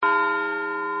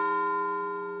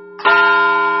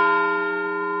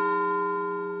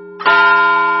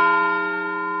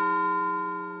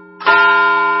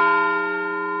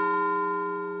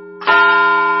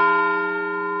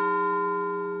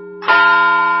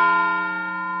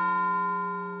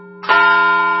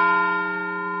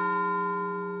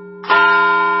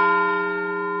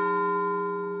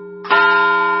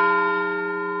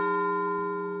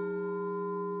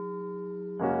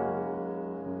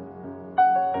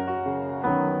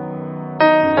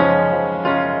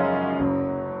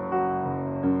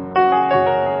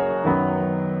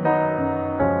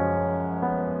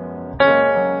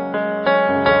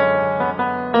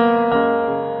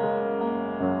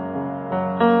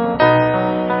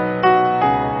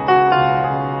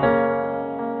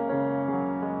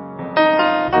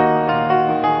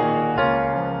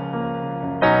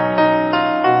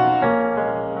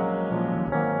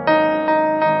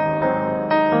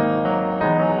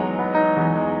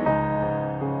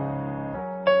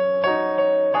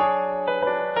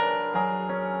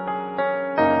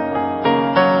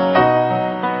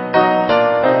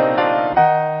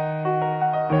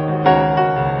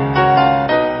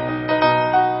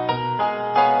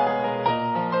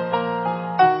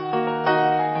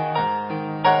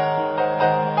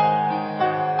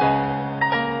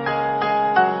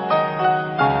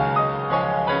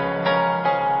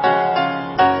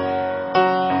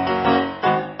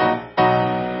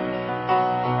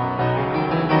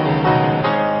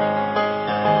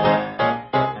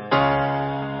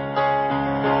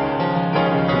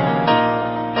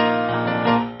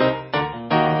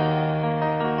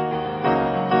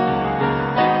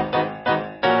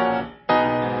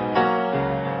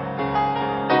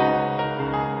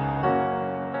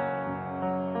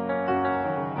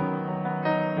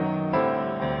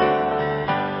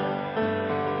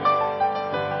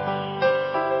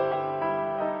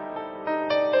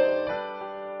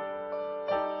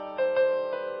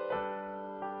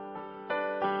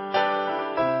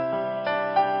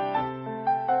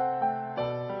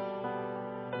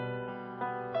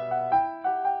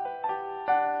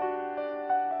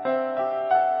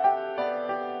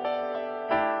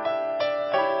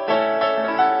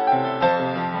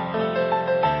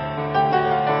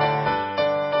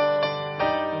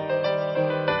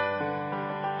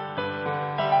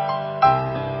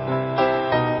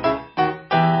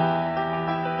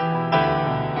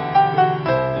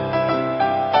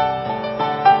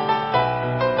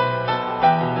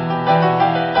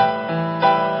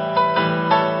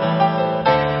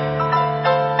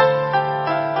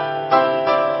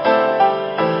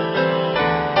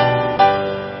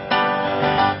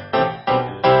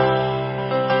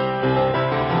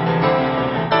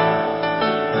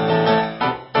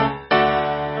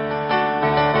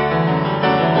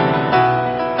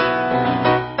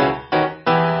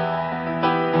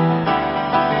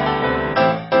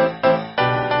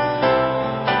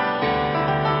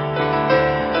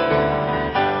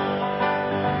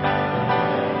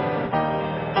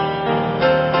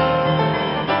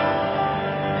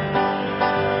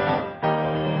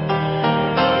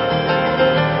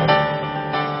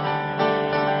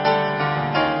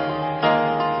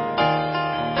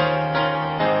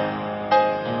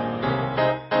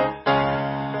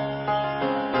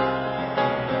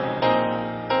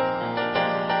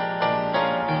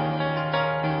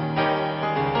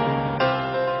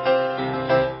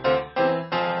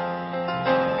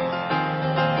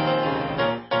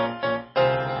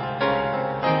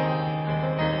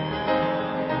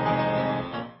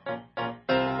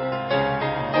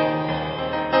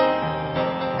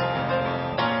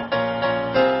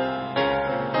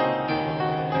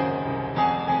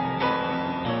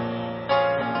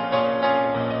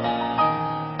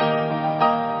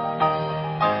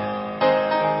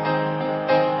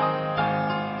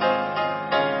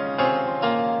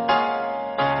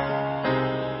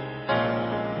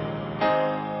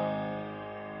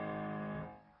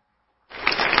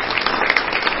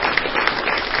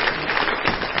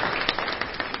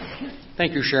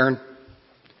Thank you, Sharon.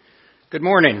 Good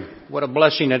morning. What a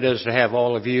blessing it is to have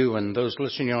all of you and those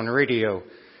listening on the radio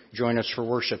join us for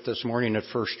worship this morning at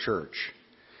First Church.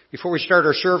 Before we start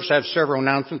our service, I have several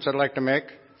announcements I'd like to make.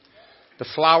 The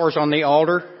flowers on the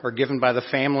altar are given by the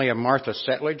family of Martha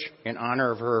Settlage in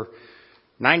honor of her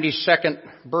 92nd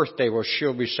birthday, which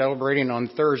she'll be celebrating on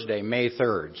Thursday, May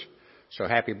 3rd. So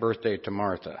happy birthday to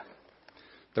Martha.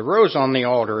 The rose on the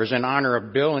altar is in honor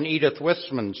of Bill and Edith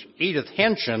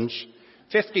Henson's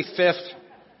 55th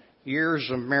years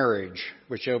of marriage,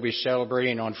 which they'll be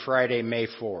celebrating on Friday, May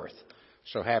 4th.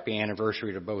 So happy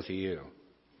anniversary to both of you.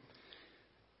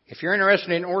 If you're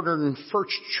interested in ordering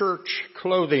First Church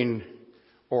clothing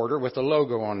order with the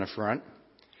logo on the front,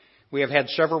 we have had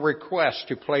several requests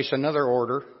to place another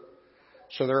order,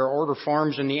 so there are order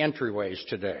forms in the entryways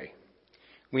today.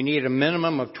 We need a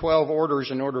minimum of 12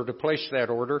 orders in order to place that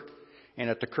order, and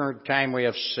at the current time we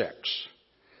have 6.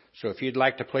 So if you'd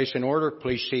like to place an order,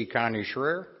 please see Connie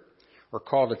Schreier or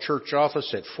call the church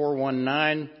office at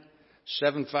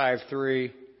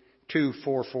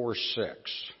 419-753-2446.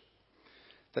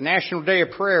 The National Day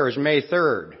of Prayer is May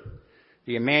 3rd.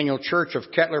 The Emmanuel Church of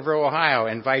Kettlerville, Ohio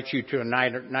invites you to a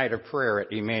night of prayer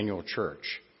at Emmanuel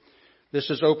Church. This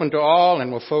is open to all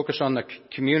and will focus on the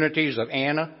communities of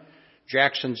Anna,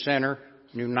 Jackson Center,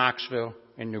 New Knoxville,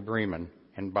 and New Bremen,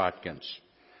 and Botkins.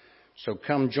 So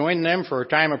come join them for a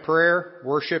time of prayer,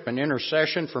 worship, and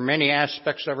intercession for many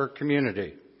aspects of our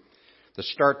community. The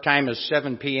start time is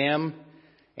 7 p.m.,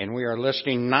 and we are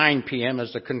listing 9 p.m.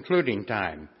 as the concluding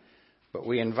time. But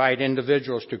we invite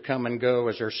individuals to come and go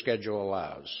as their schedule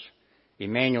allows.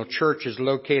 Emmanuel Church is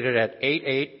located at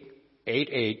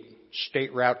 8888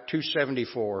 State Route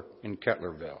 274 in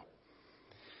Kettlerville.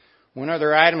 One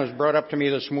other item was brought up to me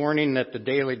this morning that the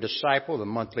Daily Disciple, the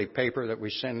monthly paper that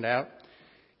we send out,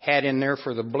 had in there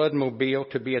for the Bloodmobile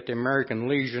to be at the American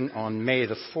Legion on May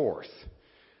the 4th.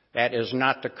 That is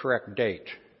not the correct date.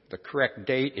 The correct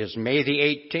date is May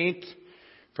the 18th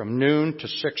from noon to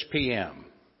 6 p.m.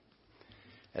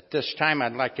 At this time,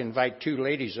 I'd like to invite 2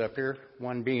 ladies up here,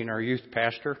 one being our youth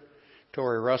pastor,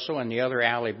 Tori Russell, and the other,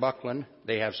 Allie Buckland.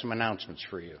 They have some announcements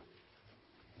for you.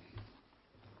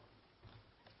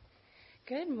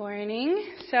 Good morning.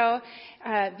 So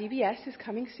VBS is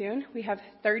coming soon. We have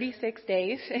 36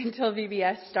 days until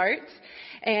VBS starts,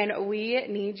 and we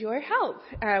need your help.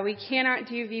 We cannot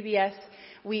do VBS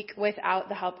week without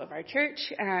the help of our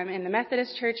church and the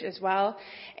Methodist Church as well,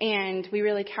 and we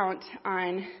really count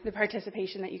on the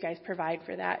participation that you guys provide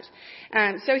for that.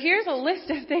 So here's a list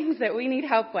of things that we need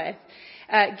help with.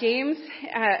 Games,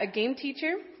 a game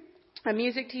teacher, a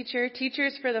music teacher,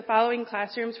 teachers for the following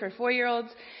classrooms for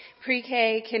 4-year-olds,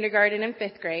 pre-K, kindergarten, and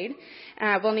 5th grade.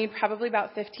 We'll need probably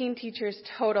about 15 teachers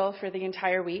total for the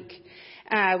entire week.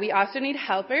 We also need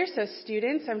helpers, so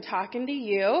students, I'm talking to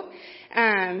you,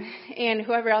 and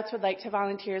whoever else would like to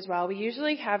volunteer as well. We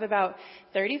usually have about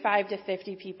 35 to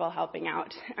 50 people helping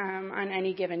out on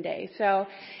any given day. So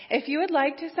if you would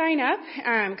like to sign up,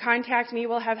 contact me.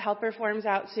 We'll have helper forms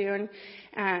out soon,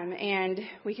 and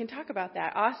we can talk about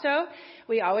that. Also,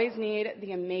 we always need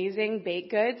the amazing baked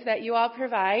goods that you all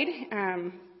provide.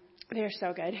 They're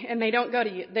so good, and they don't go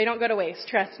to waste,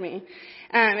 trust me.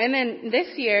 And then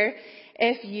this year,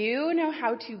 if you know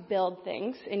how to build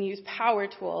things and use power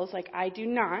tools like I do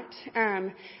not,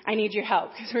 I need your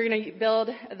help because we're going to build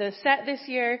the set this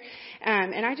year,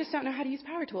 and I just don't know how to use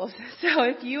power tools. So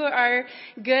if you are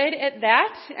good at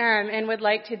that and would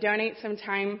like to donate some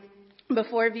time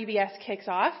before VBS kicks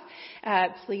off,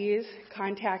 please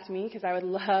contact me because I would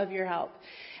love your help.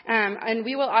 And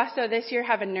we will also this year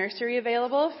have a nursery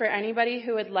available for anybody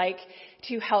who would like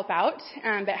to help out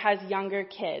but has younger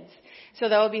kids. So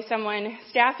there will be someone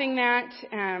staffing that,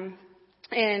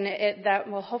 and that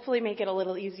will hopefully make it a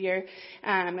little easier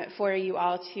for you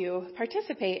all to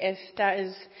participate if that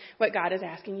is what God is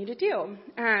asking you to do.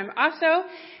 Also,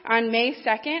 on May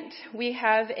 2nd, we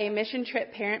have a mission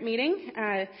trip parent meeting.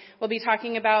 We'll be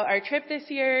talking about our trip this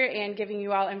year and giving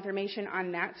you all information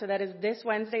on that. So that is this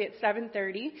Wednesday at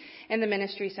 7:30 in the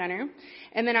Ministry Center.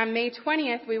 And then on May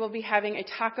 20th, we will be having a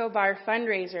taco bar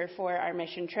fundraiser for our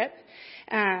mission trip.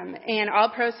 And all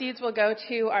proceeds will go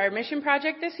to our mission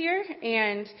project this year,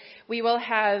 and we will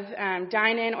have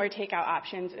dine-in or take-out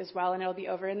options as well, and it'll be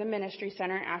over in the Ministry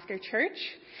Center after church.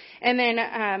 And then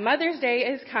Mother's Day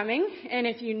is coming, and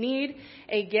if you need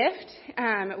a gift,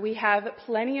 we have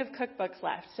plenty of cookbooks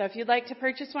left. So if you'd like to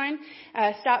purchase one,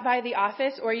 stop by the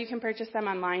office, or you can purchase them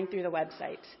online through the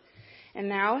website. And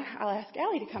now I'll ask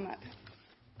Allie to come up.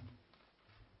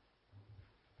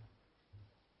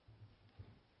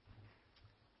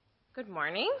 Good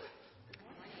morning.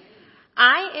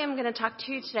 I am going to talk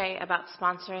to you today about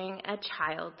sponsoring a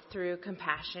child through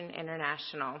Compassion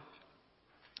International.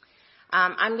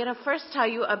 I'm going to first tell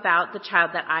you about the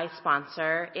child that I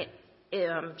sponsor.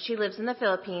 She lives in the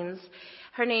Philippines.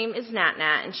 Her name is Nat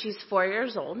Nat, and she's 4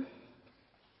 years old.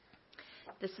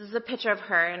 This is a picture of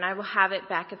her, and I will have it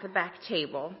back at the back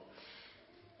table.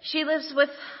 She lives with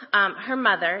her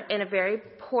mother in a very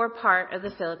poor part of the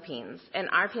Philippines, and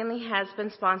our family has been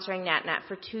sponsoring Nat Nat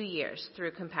for 2 years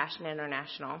through Compassion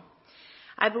International.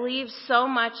 I believe so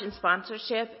much in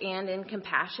sponsorship and in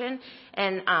compassion,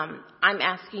 and I'm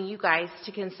asking you guys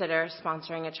to consider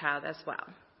sponsoring a child as well.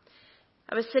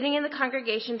 I was sitting in the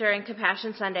congregation during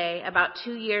Compassion Sunday about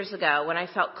 2 years ago when I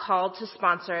felt called to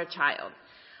sponsor a child.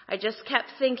 I just kept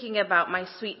thinking about my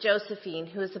sweet Josephine,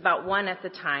 who was about 1 at the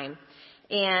time,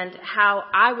 and how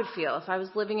I would feel if I was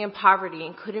living in poverty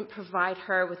and couldn't provide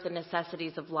her with the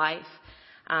necessities of life,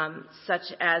 such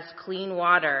as clean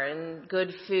water and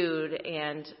good food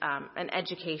and an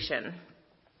education.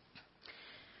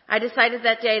 I decided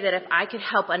that day that if I could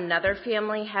help another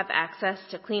family have access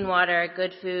to clean water,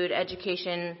 good food,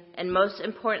 education, and most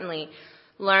importantly,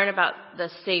 learn about the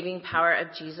saving power of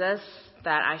Jesus,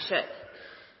 that I should.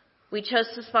 We chose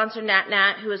to sponsor Nat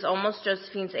Nat, who was almost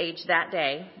Josephine's age that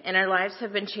day, and our lives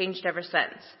have been changed ever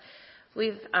since.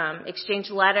 We've exchanged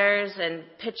letters and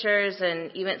pictures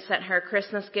and even sent her a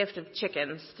Christmas gift of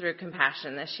chickens through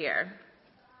Compassion this year.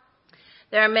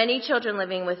 There are many children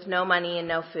living with no money and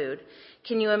no food.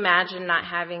 Can you imagine not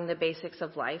having the basics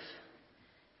of life?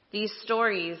 These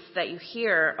stories that you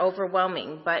hear are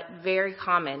overwhelming, but very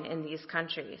common in these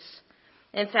countries.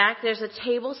 In fact, there's a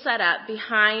table set up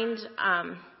behind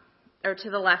or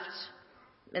to the left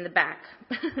in the back,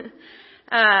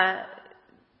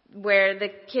 where the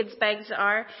kids' bags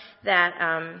are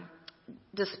that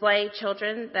display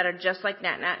children that are just like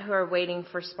Nat Nat who are waiting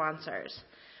for sponsors.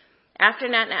 After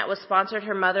Nat Nat was sponsored,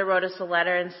 her mother wrote us a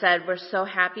letter and said, "We're so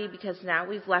happy because now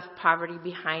we've left poverty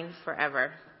behind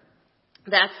forever."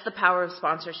 That's the power of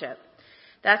sponsorship.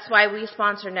 That's why we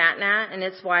sponsor Nat Nat, and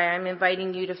it's why I'm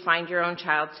inviting you to find your own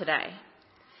child today.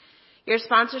 Your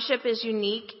sponsorship is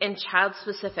unique and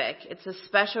child-specific. It's a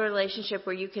special relationship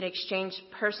where you can exchange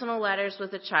personal letters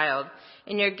with a child,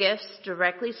 and your gifts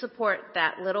directly support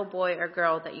that little boy or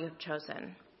girl that you've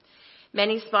chosen.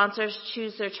 Many sponsors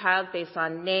choose their child based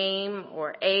on name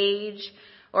or age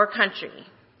or country.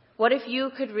 What if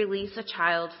you could release a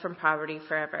child from poverty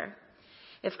forever?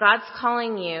 If God's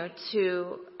calling you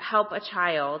to help a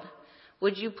child,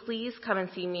 would you please come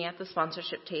and see me at the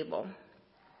sponsorship table?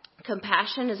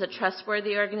 Compassion is a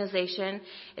trustworthy organization.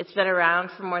 It's been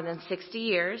around for more than 60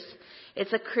 years.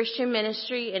 It's a Christian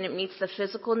ministry, and it meets the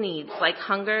physical needs like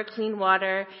hunger, clean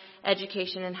water,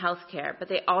 education, and health care. But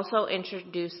they also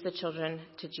introduce the children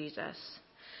to Jesus.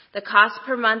 The cost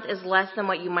per month is less than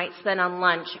what you might spend on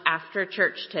lunch after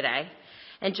church today.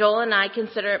 And Joel and I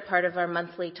consider it part of our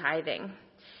monthly tithing.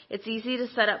 It's easy to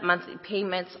set up monthly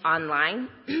payments online,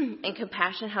 and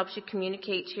Compassion helps you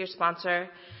communicate to your sponsor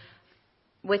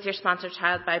with your sponsored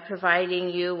child by providing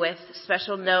you with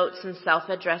special notes and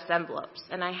self-addressed envelopes.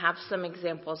 And I have some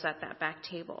examples at that back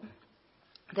table.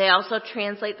 They also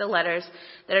translate the letters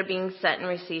that are being sent and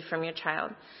received from your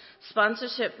child.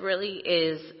 Sponsorship really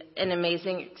is an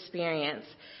amazing experience.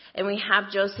 And we have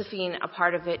Josephine a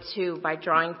part of it too by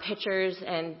drawing pictures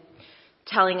and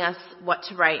telling us what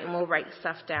to write, and we'll write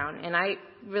stuff down. And I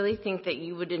really think that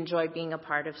you would enjoy being a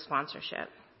part of sponsorship.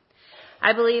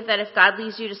 I believe that if God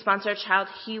leads you to sponsor a child,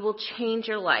 He will change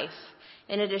your life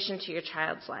in addition to your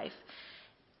child's life.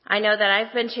 I know that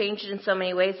I've been changed in so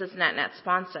many ways as Nat Nat's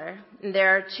sponsor. And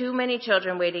there are too many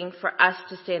children waiting for us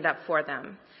to stand up for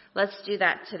them. Let's do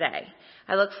that today.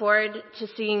 I look forward to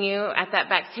seeing you at that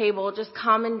back table. Just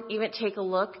come and even take a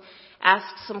look, ask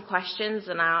some questions,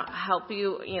 and I'll help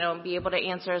you, be able to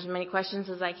answer as many questions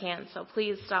as I can. So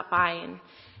please stop by,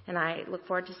 and I look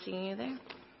forward to seeing you there.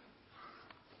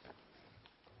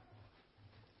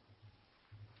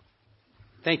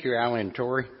 Thank you, Alan and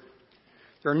Tori.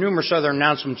 There are numerous other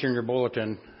announcements in your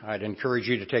bulletin. I'd encourage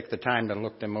you to take the time to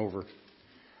look them over.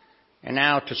 And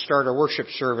now to start our worship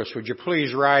service, would you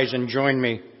please rise and join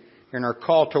me in our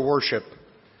call to worship.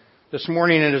 This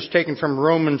morning it is taken from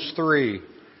Romans 3,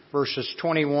 verses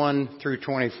 21 through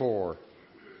 24.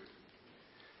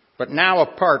 But now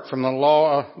apart from the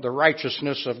law, the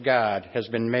righteousness of God has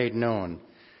been made known,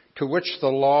 to which the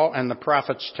law and the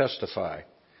prophets testify.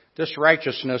 This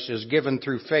righteousness is given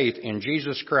through faith in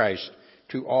Jesus Christ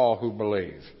to all who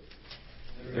believe.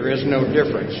 There is no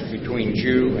difference between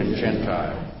Jew and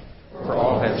Gentile, for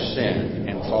all have sinned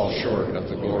and fall short of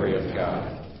the glory of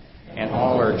God, and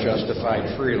all are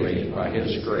justified freely by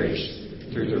His grace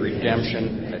through the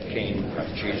redemption that came of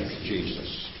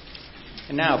Jesus.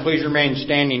 And now, please remain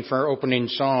standing for our opening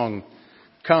song,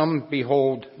 Come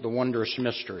Behold the Wondrous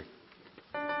Mystery.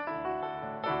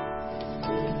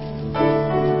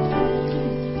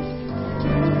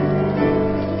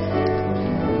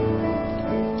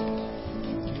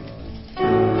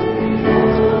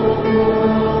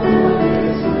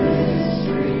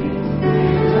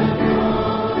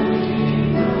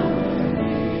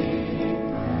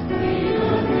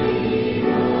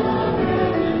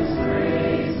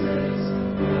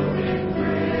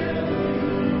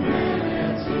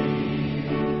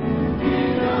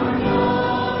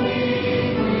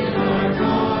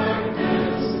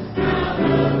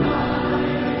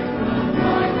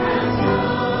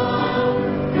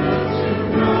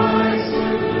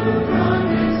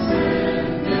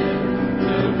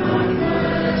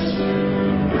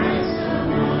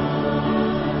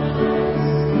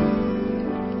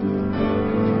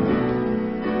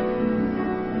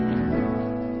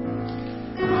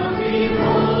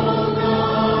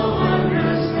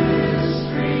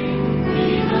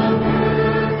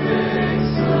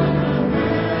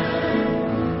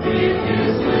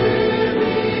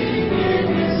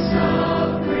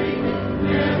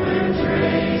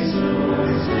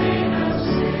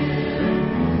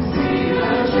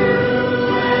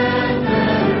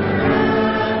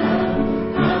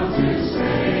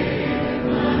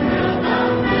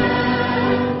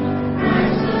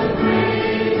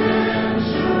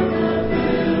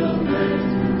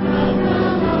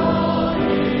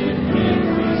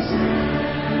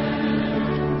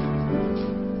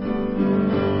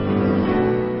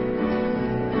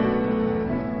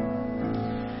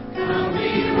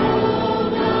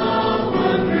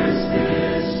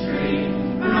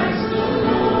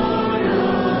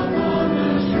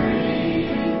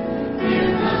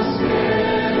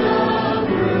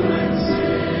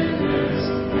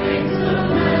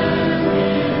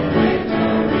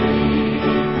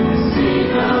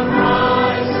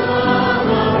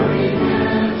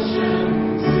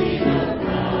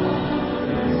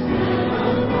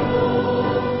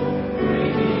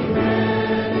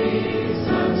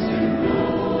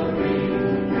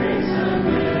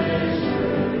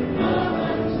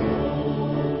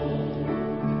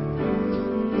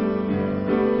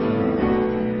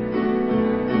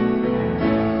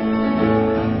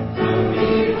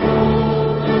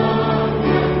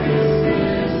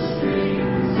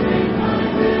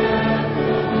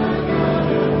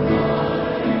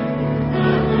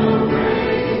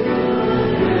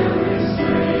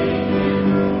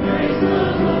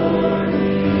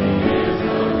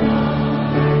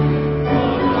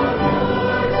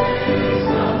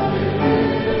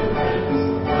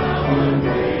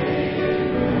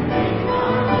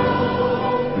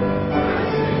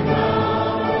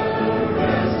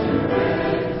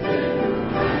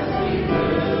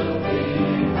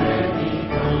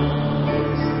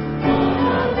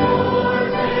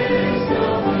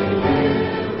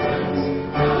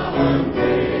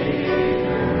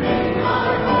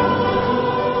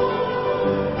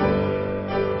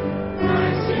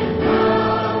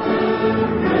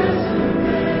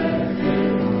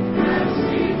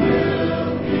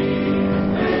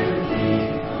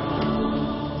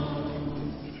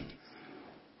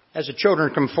 As the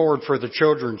children come forward for the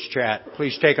children's chat,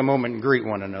 please take a moment and greet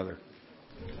one another.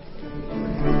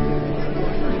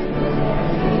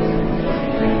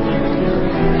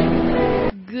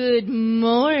 Good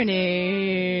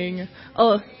morning.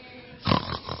 Oh,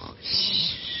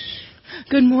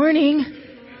 good morning.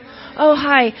 Oh,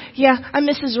 hi. Yeah, I'm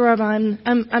Mrs. Robb.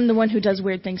 I'm the one who does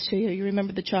weird things to you. You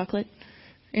remember the chocolate?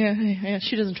 Yeah,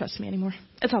 she doesn't trust me anymore.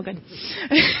 It's all good.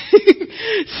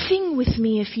 Sing with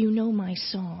me if you know my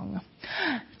song.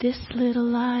 This little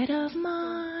light of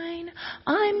mine,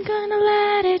 I'm gonna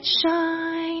let it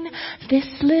shine. This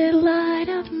little light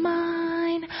of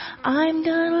mine, I'm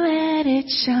gonna let it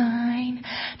shine.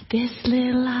 This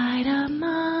little light of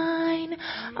mine,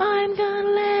 I'm gonna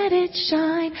let it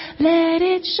shine. Let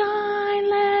it shine,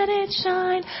 let it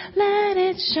shine, let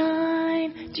it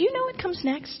shine. Do you know what comes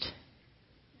next?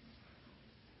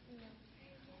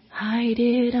 Hide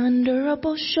it under a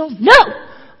bushel. No!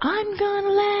 I'm gonna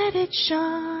let it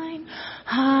shine.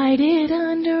 Hide it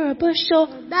under a bushel.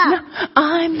 No!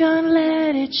 I'm gonna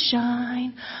let it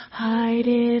shine. Hide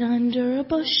it under a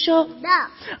bushel. No!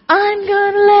 I'm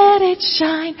gonna let it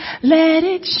shine. Let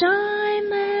it shine,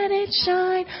 let it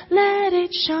shine, let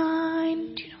it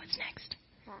shine. Do you know what's next?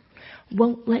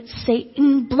 Won't let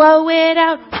Satan blow it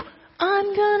out.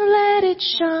 I'm gonna let it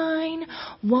shine.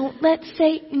 Won't let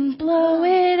Satan blow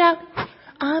it out.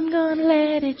 I'm gonna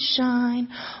let it shine.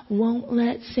 Won't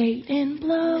let Satan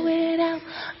blow it out.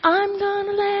 I'm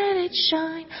gonna let it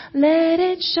shine. Let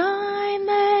it shine,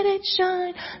 let it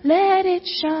shine, let it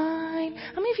shine.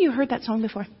 How many of you heard that song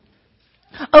before?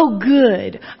 Oh,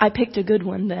 good. I picked a good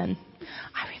one then.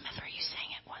 I remember you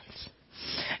sang it once.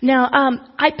 Now,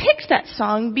 I picked that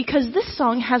song because this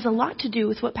song has a lot to do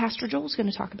with what Pastor Joel's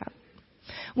going to talk about.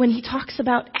 When he talks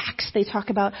about Acts, they talk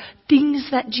about things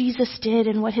that Jesus did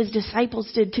and what his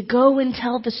disciples did to go and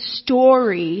tell the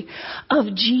story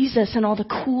of Jesus and all the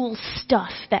cool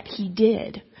stuff that he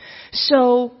did.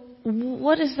 So,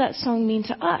 what does that song mean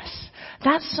to us?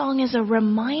 That song is a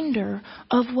reminder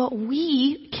of what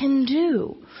we can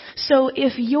do. So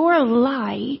if your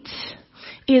light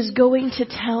is going to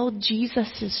tell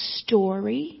Jesus'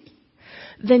 story,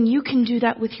 then you can do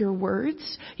that with your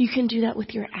words, you can do that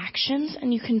with your actions,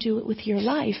 and you can do it with your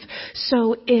life.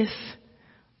 So if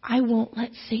I won't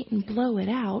let Satan blow it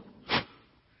out,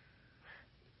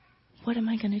 what am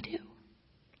I going to do?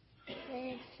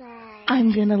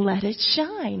 I'm going to let it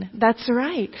shine. That's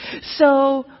right.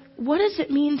 So what does it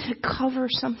mean to cover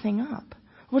something up?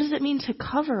 What does it mean to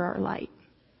cover our light?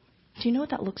 Do you know what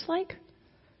that looks like?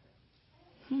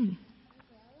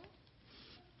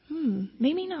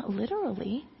 Maybe not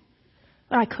literally.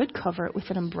 I could cover it with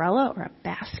an umbrella or a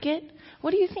basket.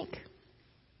 What do you think?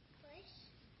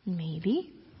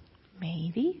 Maybe.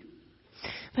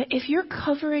 But if you're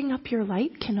covering up your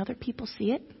light, can other people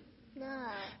see it?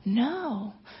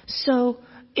 No. So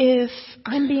if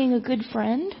I'm being a good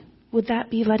friend, would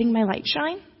that be letting my light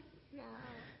shine? No.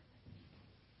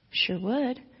 Sure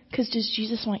would. Because does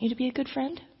Jesus want you to be a good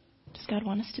friend? Does God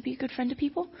want us to be a good friend to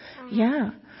people? Yeah.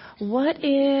 What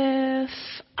if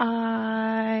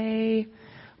I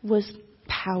was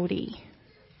pouty?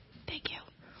 Thank you.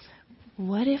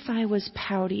 What if I was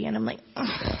pouty and I'm like,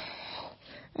 I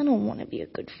don't want to be a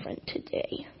good friend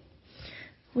today?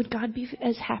 Would God be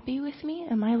as happy with me?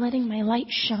 Am I letting my light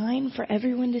shine for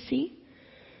everyone to see?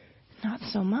 Not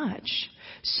so much.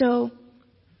 So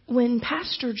when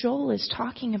Pastor Joel is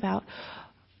talking about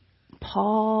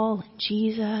Paul and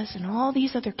Jesus and all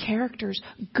these other characters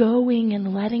going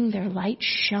and letting their light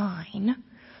shine,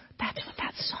 that's what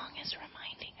that song is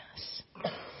reminding us.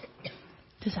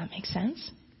 Does that make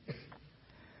sense?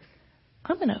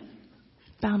 I'm going to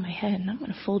bow my head and I'm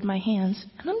going to fold my hands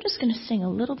and I'm just going to sing a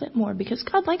little bit more because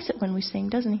God likes it when we sing,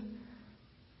 doesn't he?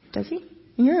 Does he?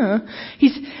 Yeah.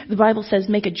 The Bible says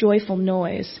make a joyful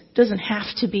noise. It doesn't have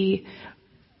to be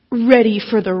ready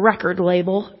for the record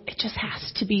label. It just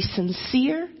has to be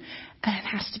sincere and it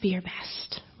has to be your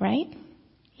best, right?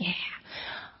 Yeah.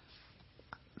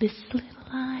 This little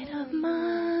light of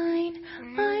mine,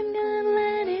 I'm gonna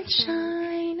let it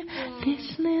shine.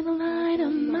 This little light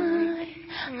of mine,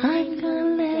 I'm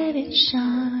gonna let it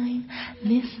shine.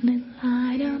 This little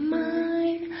light of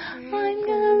mine, I'm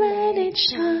gonna let it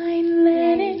shine.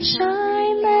 Let it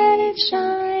shine, let it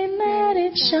shine, let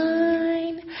it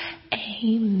shine.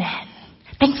 Amen.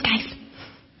 Thanks, guys.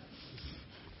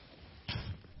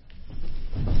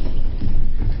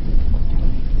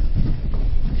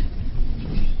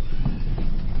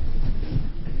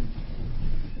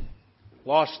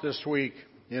 Lost this week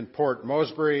in Port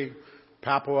Moresby,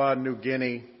 Papua New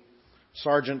Guinea,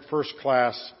 Sergeant First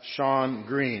Class Sean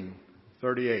Green,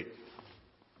 38.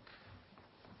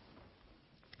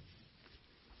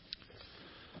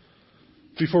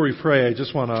 Before we pray, I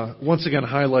just want to once again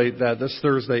highlight that this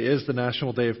Thursday is the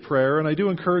National Day of Prayer, and I do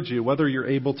encourage you, whether you're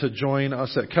able to join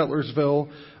us at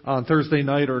Kettlersville on Thursday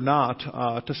night or not,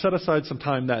 to set aside some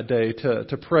time that day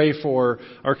to pray for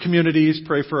our communities,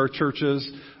 pray for our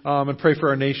churches, and pray for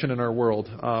our nation and our world.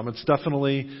 It's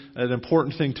definitely an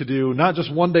important thing to do, not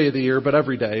just one day of the year, but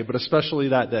every day, but especially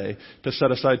that day, to set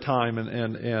aside time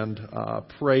and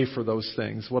pray for those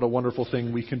things. What a wonderful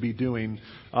thing we can be doing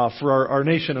for our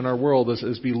nation and our world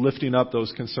is be lifting up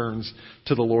those concerns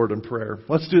to the Lord in prayer.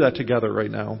 Let's do that together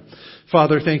right now.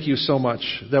 Father, thank you so much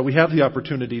that we have the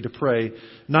opportunity to pray,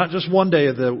 not just one day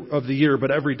of the year,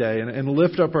 but every day, and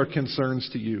lift up our concerns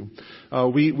to you.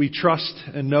 We trust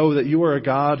and know that you are a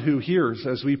God who hears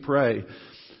as we pray,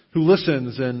 who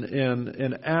listens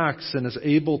and acts and is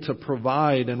able to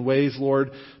provide in ways,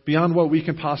 Lord, beyond what we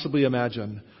can possibly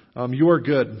imagine. You are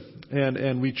good,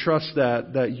 and we trust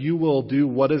that you will do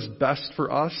what is best for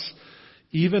us,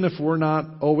 even if we're not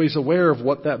always aware of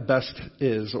what that best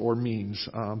is or means.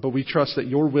 But we trust that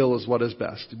your will is what is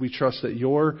best. We trust that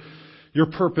your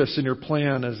purpose and your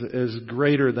plan is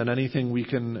greater than anything we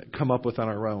can come up with on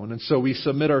our own. And so we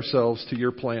submit ourselves to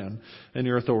your plan and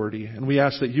your authority. And we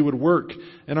ask that you would work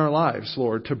in our lives,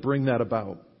 Lord, to bring that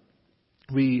about.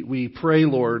 We pray,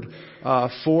 Lord,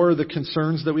 for the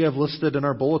concerns that we have listed in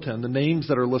our bulletin, the names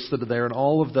that are listed there, and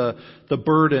all of the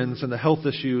burdens and the health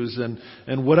issues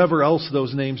and whatever else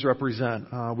those names represent.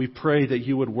 We pray that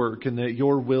you would work and that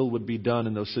your will would be done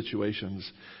in those situations.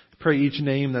 Pray each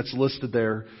name that's listed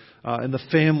there and the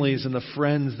families and the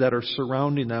friends that are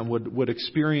surrounding them would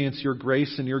experience your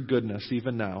grace and your goodness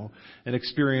even now, and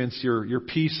experience your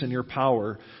peace and your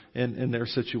power in their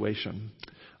situation.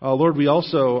 Lord, we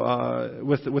also,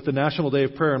 with the National Day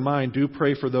of Prayer in mind, do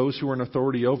pray for those who are in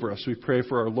authority over us. We pray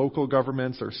for our local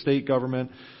governments, our state government,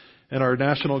 and our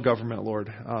national government,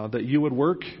 Lord, that you would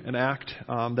work and act,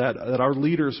 that our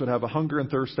leaders would have a hunger and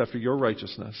thirst after your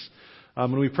righteousness.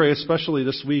 And we pray especially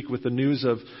this week with the news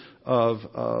of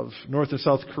North and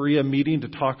South Korea meeting to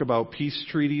talk about peace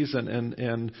treaties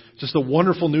and just the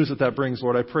wonderful news that brings,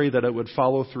 Lord. I pray that it would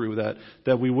follow through,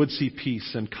 that we would see peace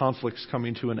and conflicts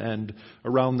coming to an end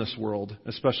around this world,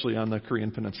 especially on the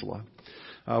Korean Peninsula.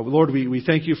 Lord, we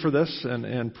thank you for this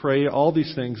and pray all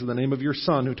these things in the name of your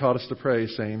Son who taught us to pray,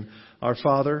 saying, Our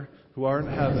Father, who art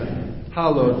in heaven,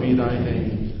 hallowed be thy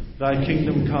name. Thy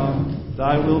kingdom come,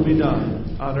 thy will be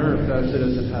done, on earth as it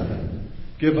is in heaven.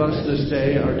 Give us this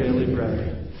day our daily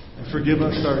bread, and forgive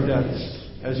us our debts,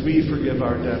 as we forgive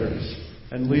our debtors.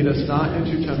 And lead us not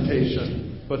into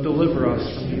temptation, but deliver us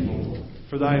from evil.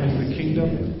 For thine is the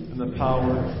kingdom, and the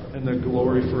power, and the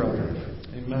glory forever.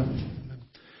 Amen.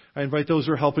 I invite those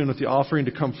who are helping with the offering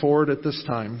to come forward at this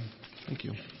time. Thank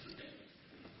you.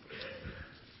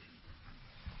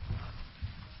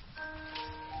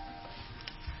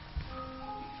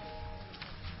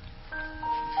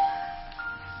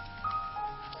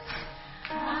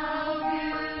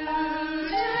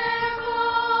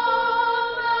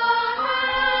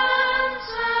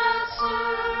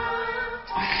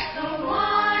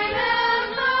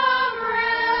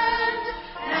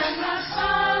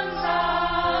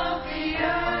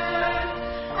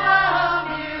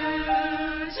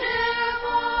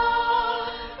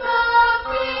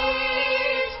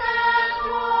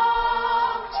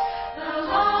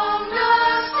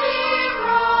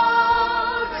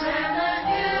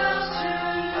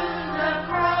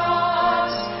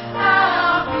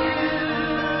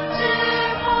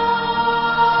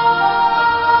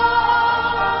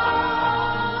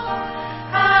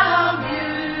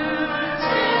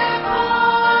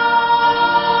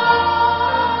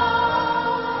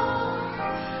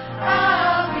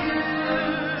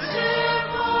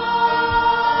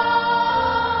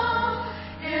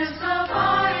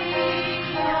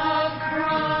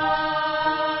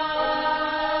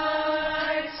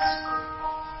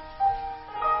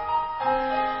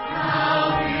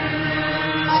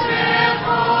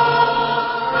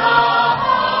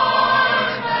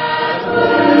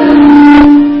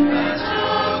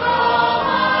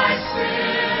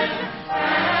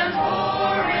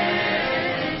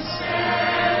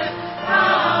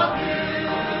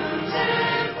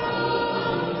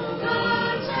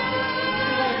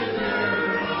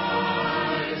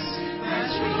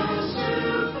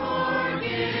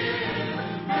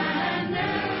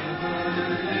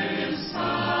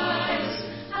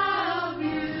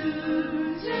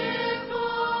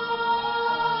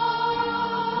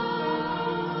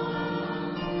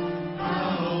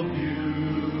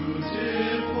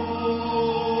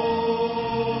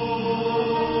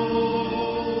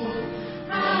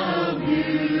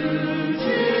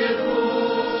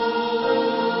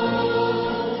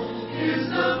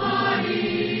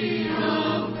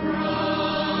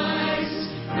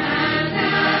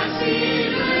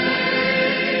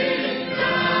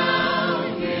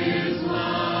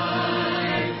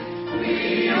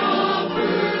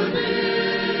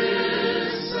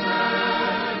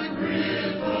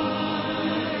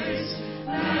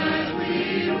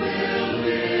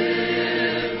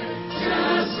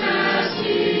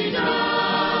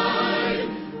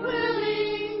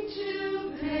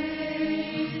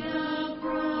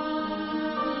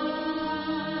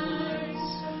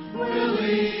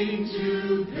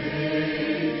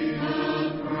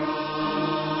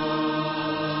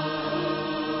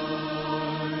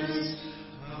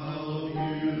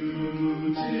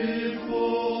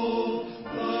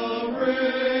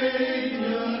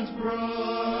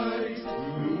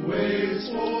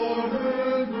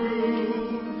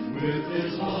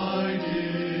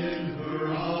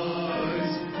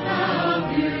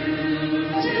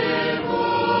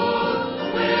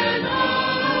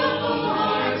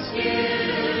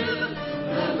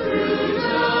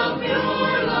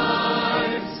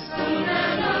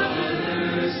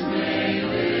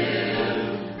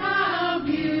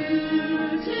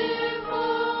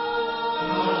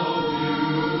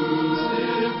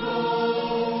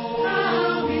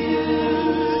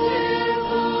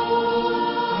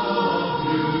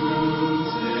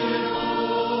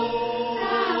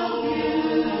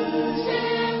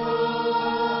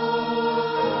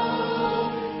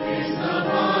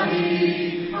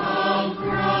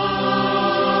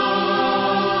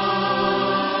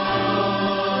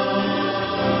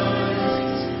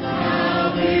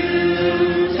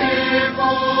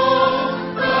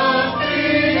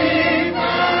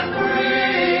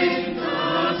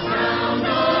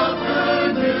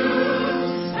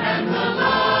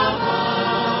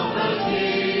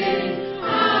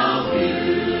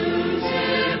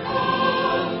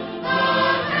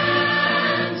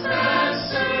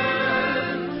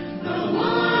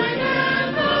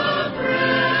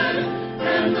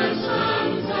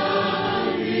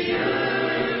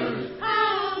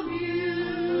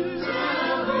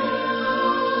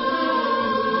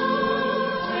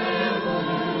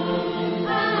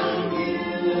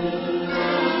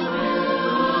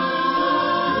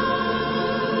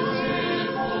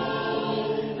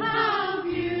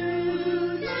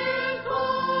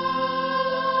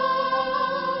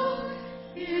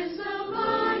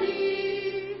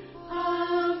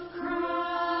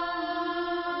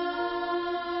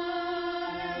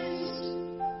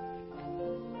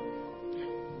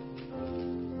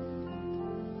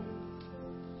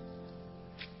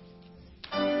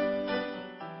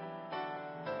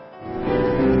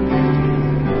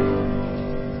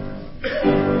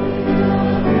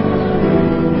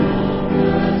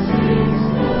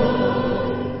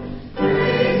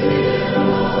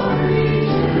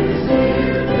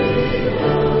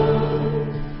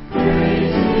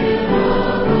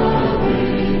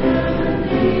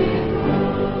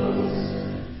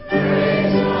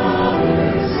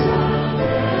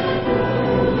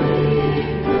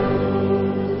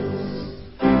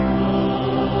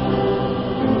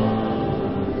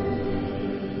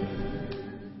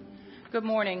 good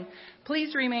morning.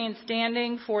 Please remain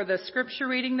standing for the scripture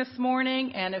reading this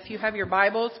morning, and if you have your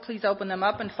Bibles, please open them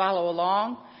up and follow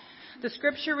along. The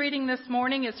scripture reading this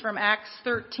morning is from Acts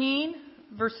 13,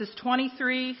 verses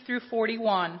 23 through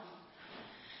 41.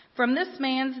 From this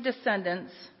man's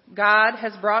descendants, God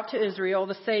has brought to Israel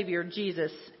the Savior,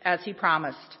 Jesus, as he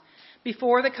promised.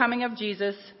 Before the coming of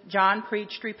Jesus, John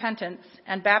preached repentance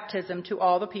and baptism to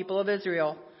all the people of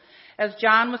Israel. As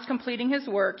John was completing his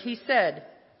work, he said,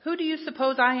 "Who do you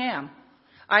suppose I am?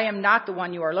 I am not the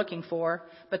one you are looking for,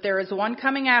 but there is one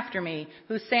coming after me,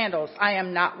 whose sandals I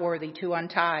am not worthy to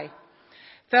untie.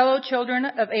 Fellow children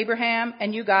of Abraham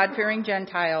and you God-fearing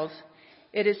Gentiles,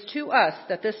 it is to us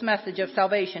that this message of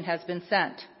salvation has been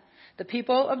sent. The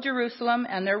people of Jerusalem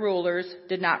and their rulers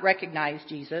did not recognize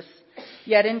Jesus,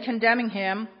 yet in condemning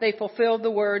him, they fulfilled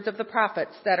the words of the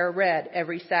prophets that are read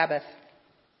every Sabbath.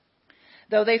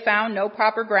 Though they found no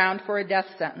proper ground for a death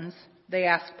sentence, they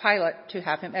asked Pilate to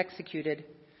have him executed.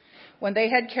 When they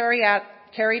had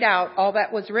carried out all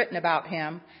that was written about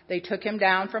him, they took him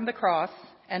down from the cross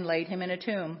and laid him in a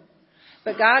tomb.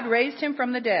 But God raised him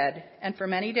from the dead, and for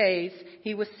many days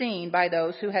he was seen by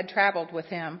those who had traveled with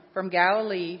him from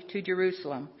Galilee to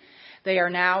Jerusalem. They are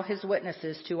now his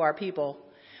witnesses to our people.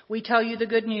 We tell you the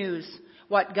good news.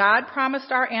 What God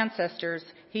promised our ancestors,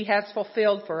 he has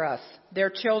fulfilled for us, their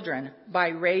children, by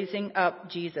raising up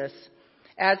Jesus.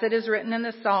 As it is written in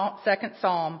the second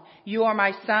Psalm, "You are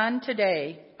my son,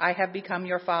 today I have become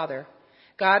your father."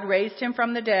 God raised him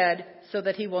from the dead so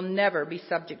that he will never be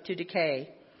subject to decay.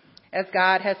 As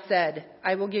God has said,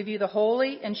 "I will give you the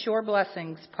holy and sure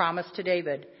blessings promised to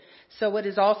David." So it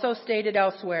is also stated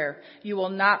elsewhere, "You will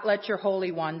not let your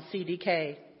Holy One see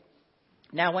decay."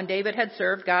 Now when David had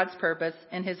served God's purpose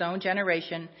in his own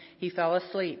generation, he fell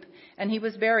asleep, and he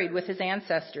was buried with his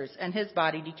ancestors, and his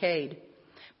body decayed.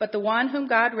 But the one whom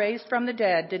God raised from the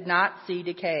dead did not see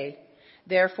decay.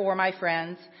 Therefore, my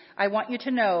friends, I want you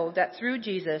to know that through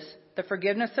Jesus, the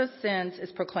forgiveness of sins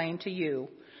is proclaimed to you.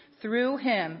 Through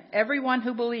him, everyone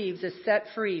who believes is set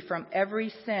free from every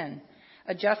sin,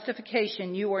 a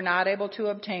justification you were not able to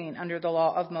obtain under the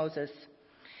law of Moses.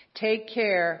 Take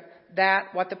care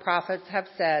that what the prophets have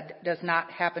said does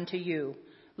not happen to you.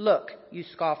 Look, you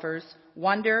scoffers,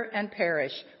 wonder and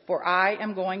perish, for I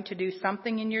am going to do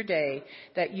something in your day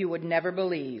that you would never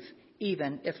believe,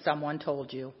 even if someone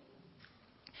told you.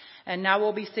 And now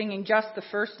we'll be singing just the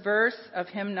first verse of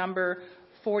hymn number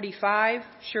 45,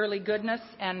 Surely Goodness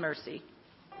and Mercy.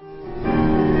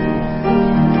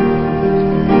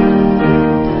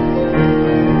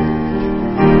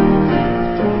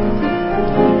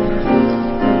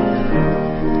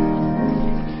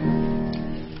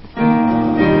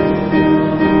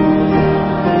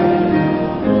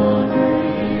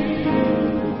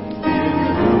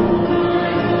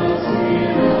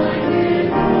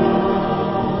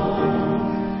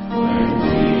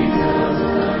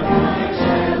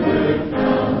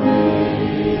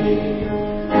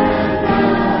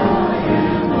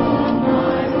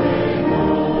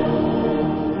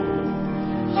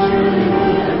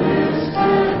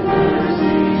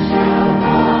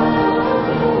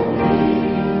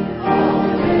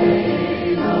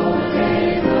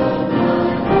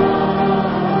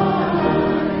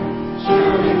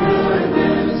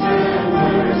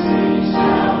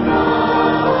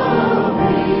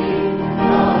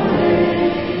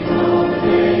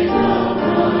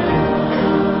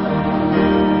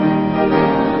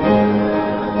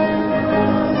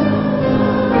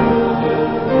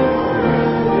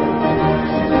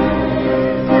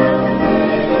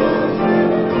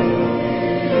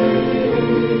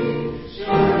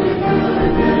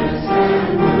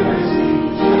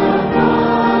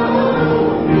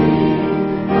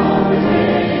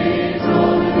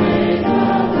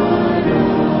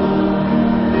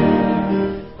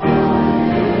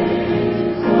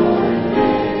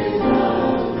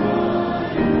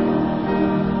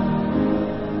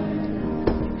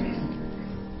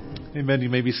 Amen. You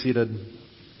may be seated.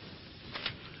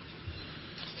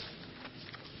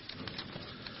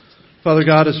 Father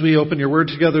God, as we open your word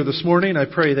together this morning, I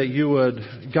pray that you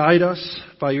would guide us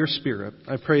by your Spirit.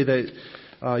 I pray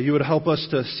that you would help us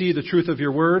to see the truth of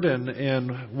your word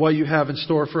and what you have in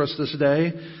store for us this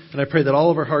day. And I pray that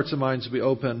all of our hearts and minds will be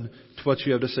open to what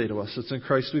you have to say to us. It's in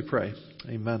Christ we pray.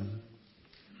 Amen.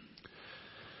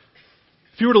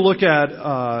 If you were to look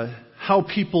at how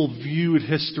people viewed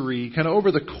history kind of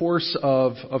over the course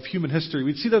of human history,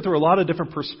 we'd see that there were a lot of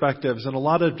different perspectives and a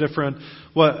lot of different,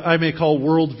 what I may call,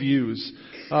 worldviews.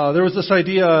 There was this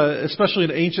idea, especially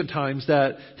in ancient times,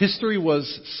 that history was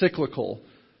cyclical.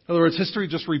 In other words, history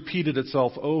just repeated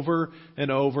itself over and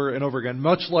over and over again,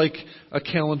 much like a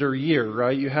calendar year,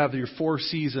 right? You have your 4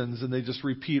 seasons and they just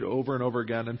repeat over and over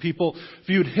again. And people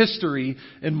viewed history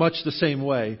in much the same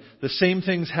way. The same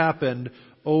things happened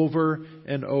over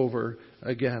and over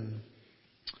again.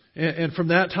 And from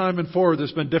that time and forward,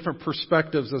 there's been different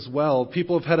perspectives as well.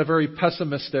 People have had a very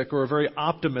pessimistic or a very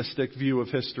optimistic view of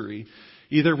history.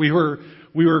 Either we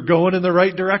were going in the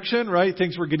right direction, right?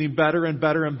 Things were getting better and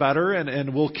better and better,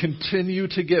 and will continue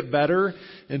to get better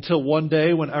until one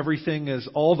day when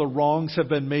all the wrongs have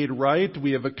been made right,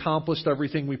 we have accomplished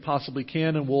everything we possibly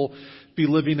can, and we'll be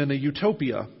living in a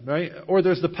utopia, right? Or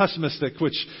there's the pessimistic,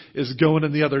 which is going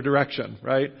in the other direction,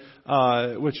 right?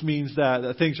 Which means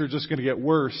that things are just going to get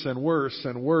worse and worse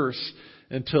and worse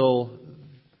until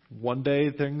one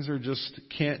day things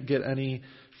can't get any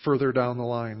further down the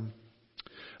line.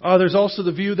 There's also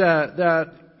the view that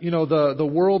the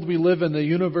world we live in, the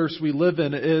universe we live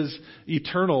in is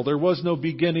eternal. There was no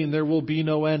beginning, there will be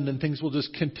no end, and things will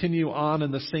just continue on in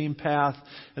the same path,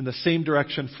 in the same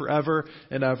direction forever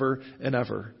and ever and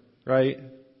ever, right?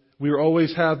 We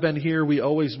always have been here, we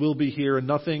always will be here, and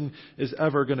nothing is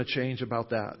ever going to change about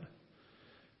that.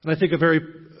 And I think a very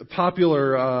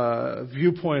popular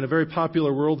viewpoint, a very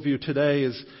popular worldview today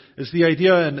is the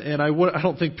idea, and I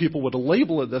don't think people would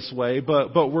label it this way,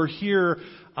 but we're here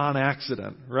on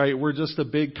accident, right? We're just a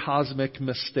big cosmic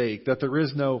mistake, that there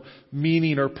is no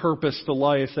meaning or purpose to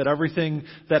life, that everything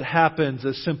that happens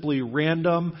is simply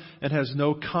random and has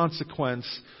no consequence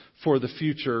for the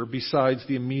future besides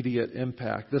the immediate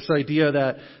impact. This idea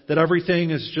that everything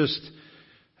is just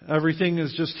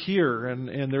here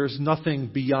and there's nothing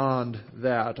beyond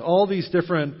that. All these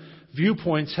different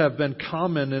viewpoints have been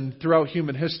common and throughout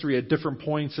human history at different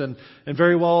points and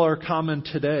very well are common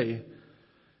today.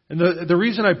 And the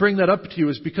reason I bring that up to you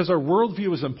is because our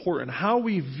worldview is important. How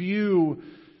we view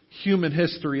human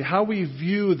history, how we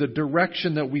view the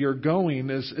direction that we are going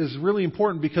is really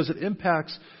important because it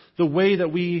impacts the way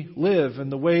that we live and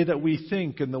the way that we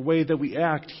think and the way that we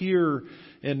act here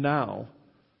and now.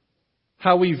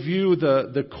 How we view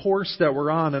the course that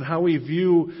we're on and how we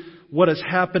view what has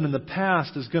happened in the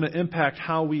past is going to impact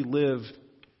how we live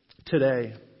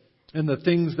today and the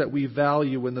things that we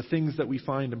value and the things that we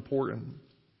find important.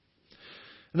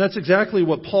 And that's exactly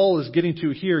what Paul is getting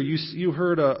to here. You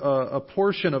heard a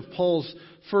portion of Paul's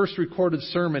first recorded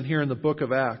sermon here in the book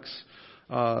of Acts.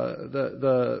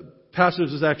 The passage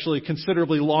is actually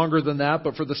considerably longer than that,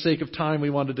 but for the sake of time, we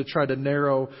wanted to try to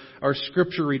narrow our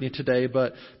scripture reading today.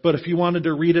 But if you wanted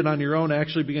to read it on your own, it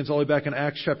actually begins all the way back in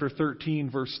Acts chapter 13,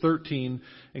 verse 13,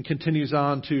 and continues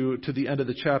on to the end of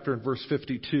the chapter in verse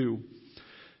 52.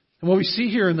 And what we see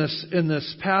here in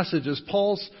this passage is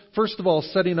Paul's, first of all,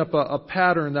 setting up a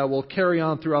pattern that will carry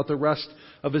on throughout the rest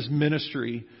of his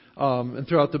ministry and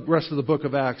throughout the rest of the book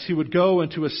of Acts. He would go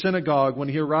into a synagogue when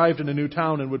he arrived in a new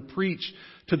town and would preach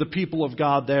to the people of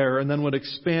God there, and then would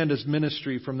expand his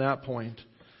ministry from that point.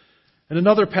 And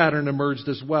another pattern emerged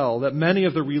as well, that many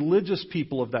of the religious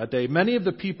people of that day, many of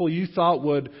the people you thought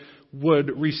would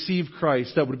receive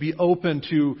Christ, that would be open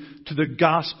to the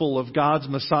gospel of God's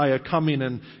Messiah coming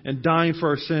and dying for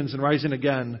our sins and rising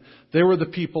again, they were the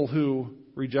people who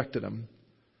rejected him.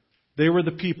 They were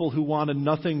the people who wanted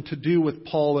nothing to do with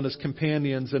Paul and his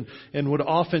companions and would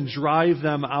often drive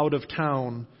them out of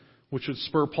town, which would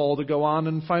spur Paul to go on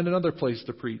and find another place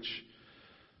to preach.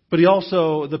 But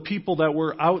the people that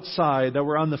were outside, that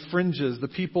were on the fringes, the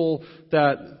people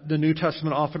that the New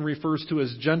Testament often refers to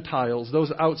as Gentiles, those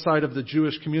outside of the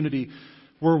Jewish community,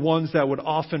 were ones that would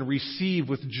often receive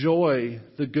with joy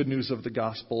the good news of the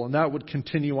gospel. And that would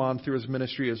continue on through his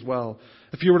ministry as well.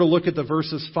 If you were to look at the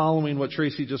verses following what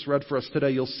Tracy just read for us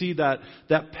today, you'll see that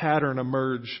pattern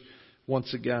emerge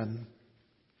once again.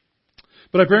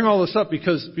 But I bring all this up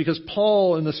because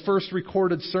Paul, in this first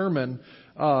recorded sermon,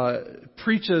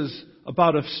 preaches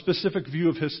about a specific view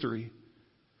of history.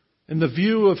 And the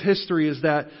view of history is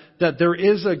that there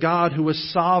is a God who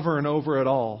is sovereign over it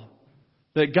all.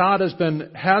 That God has been,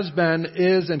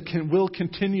 is, and will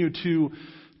continue to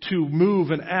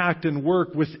move and act and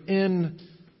work within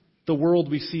the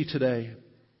world we see today.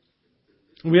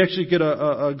 And we actually get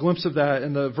a glimpse of that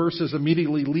in the verses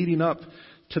immediately leading up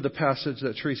to the passage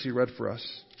that Tracy read for us.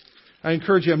 I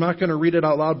encourage you, I'm not going to read it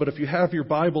out loud, but if you have your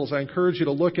Bibles, I encourage you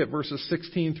to look at verses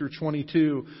 16 through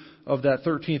 22 of that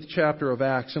 13th chapter of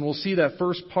Acts. And we'll see that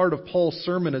first part of Paul's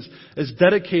sermon is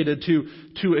dedicated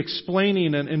to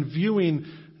explaining and viewing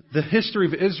the history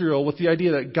of Israel with the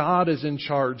idea that God is in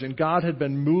charge and God had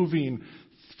been moving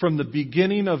from the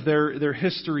beginning of their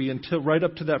history until right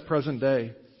up to that present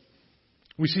day.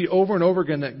 We see over and over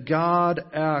again that God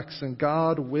acts and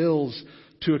God wills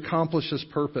to accomplish His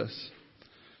purpose.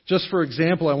 Just for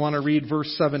example, I want to read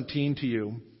verse 17 to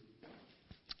you.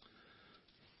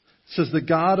 It says, "The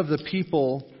God of the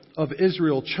people of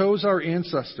Israel chose our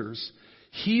ancestors.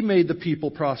 He made the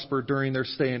people prosper during their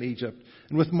stay in Egypt.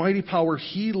 And with mighty power,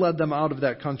 He led them out of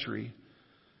that country."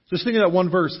 Just think of that one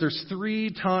verse. There's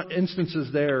three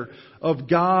instances there of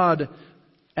God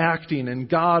acting and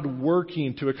God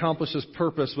working to accomplish His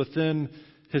purpose within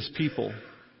His people.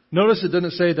 Notice it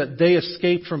didn't say that they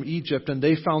escaped from Egypt and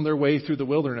they found their way through the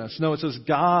wilderness. No, it says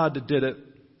God did it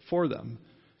for them.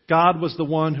 God was the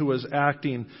one who was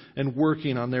acting and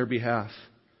working on their behalf.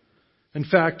 In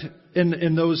fact,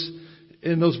 in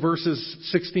those verses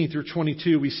 16 through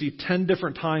 22, we see 10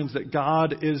 different times that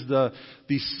God is the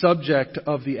subject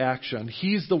of the action.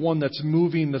 He's the one that's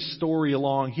moving the story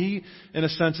along. He, in a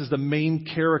sense, is the main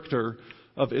character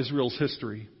of Israel's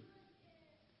history.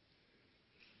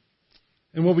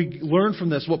 And what we learn from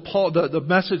this, the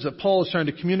message that Paul is trying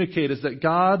to communicate is that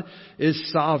God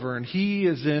is sovereign. He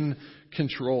is in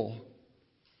control.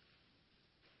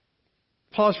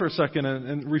 Pause for a second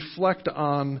and reflect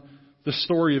on the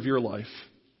story of your life.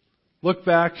 Look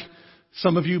back.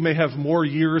 Some of you may have more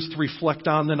years to reflect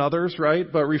on than others, right?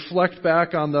 But reflect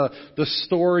back on the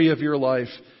story of your life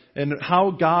and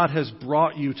how God has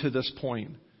brought you to this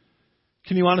point.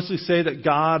 Can you honestly say that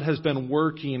God has been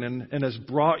working and has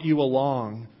brought you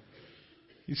along?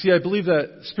 You see, I believe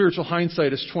that spiritual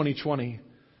hindsight is 20/20.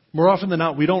 More often than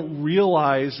not, we don't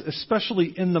realize,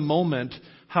 especially in the moment,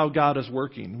 how God is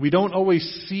working. We don't always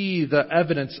see the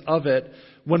evidence of it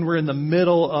when we're in the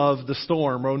middle of the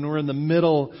storm or when we're in the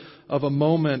middle of a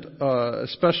moment,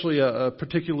 especially a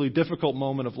particularly difficult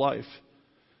moment of life.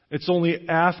 It's only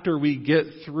after we get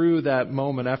through that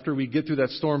moment, after we get through that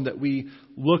storm, that we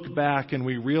look back and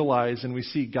we realize and we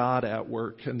see God at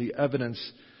work. And the evidence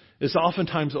is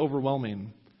oftentimes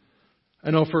overwhelming. I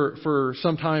know for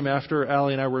some time after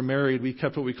Allie and I were married, we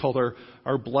kept what we called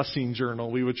our blessing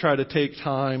journal. We would try to take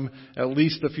time at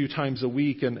least a few times a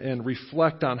week and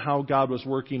reflect on how God was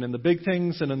working in the big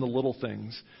things and in the little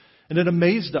things. And it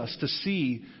amazed us to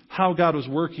see how God was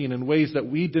working in ways that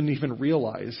we didn't even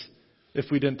realize if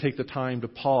we didn't take the time to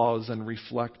pause and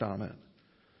reflect on it.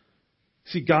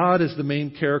 See, God is the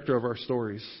main character of our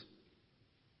stories.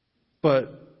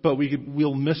 But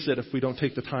we'll miss it if we don't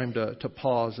take the time to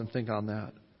pause and think on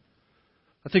that.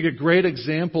 I think a great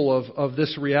example of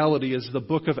this reality is the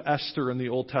book of Esther in the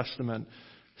Old Testament.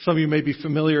 Some of you may be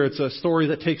familiar. It's a story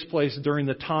that takes place during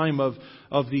the time of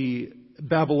the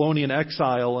Babylonian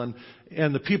exile,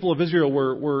 and the people of Israel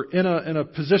were in a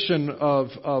position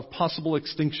of possible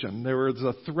extinction. There was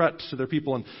a threat to their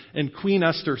people, and Queen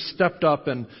Esther stepped up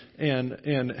and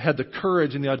had the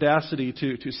courage and the audacity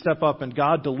to step up, and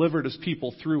God delivered His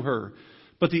people through her.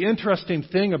 But the interesting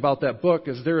thing about that book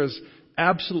is there is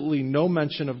absolutely no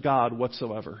mention of God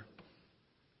whatsoever.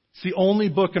 It's the only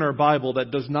book in our Bible that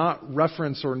does not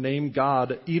reference or name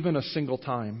God even a single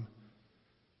time.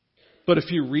 But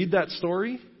if you read that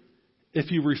story,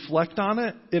 if you reflect on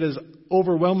it, it is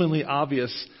overwhelmingly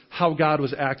obvious how God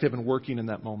was active and working in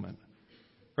that moment.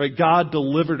 Right? God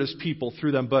delivered His people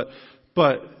through them,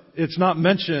 but it's not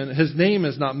mentioned, His name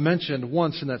is not mentioned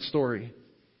once in that story.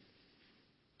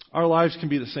 Our lives can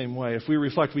be the same way. If we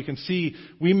reflect, we can see,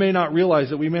 we may not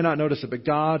realize it, we may not notice it, but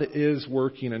God is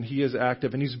working and He is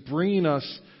active and He's bringing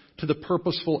us to the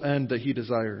purposeful end that He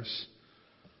desires.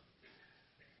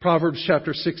 Proverbs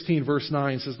chapter 16 verse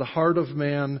 9 says, "The heart of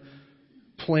man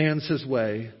plans his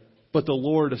way, but the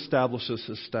Lord establishes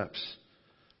his steps."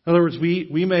 In other words, we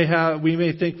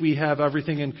may think we have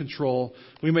everything in control.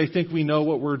 We may think we know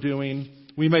what we're doing.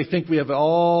 We may think we have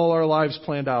all our lives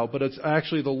planned out, but it's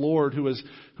actually the Lord who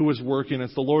is working.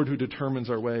 It's the Lord who determines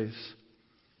our ways.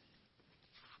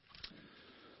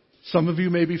 Some of you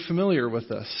may be familiar with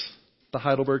this, the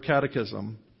Heidelberg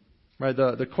Catechism. Right,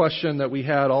 the question that we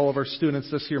had all of our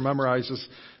students this year memorize is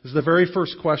the very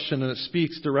first question, and it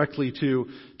speaks directly to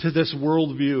this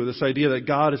worldview, this idea that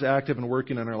God is active and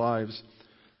working in our lives.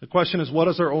 The question is, what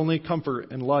is our only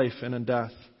comfort in life and in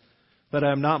death? That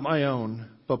I am not my own,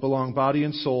 but belong body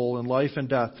and soul in life and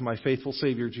death to my faithful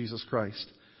Savior, Jesus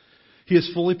Christ. He has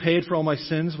fully paid for all my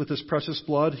sins with His precious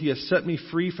blood. He has set me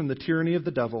free from the tyranny of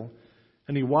the devil,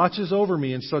 and He watches over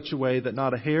me in such a way that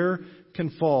not a hair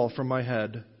can fall from my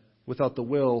head without the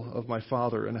will of my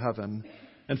Father in heaven.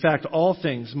 In fact, all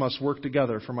things must work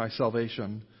together for my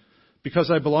salvation. Because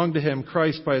I belong to Him,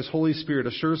 Christ, by His Holy Spirit,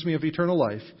 assures me of eternal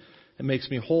life and makes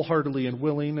me wholeheartedly and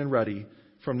willing and ready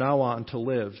from now on to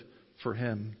live for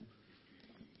Him.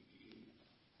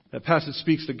 That passage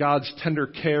speaks to God's tender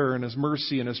care and His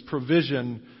mercy and His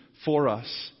provision for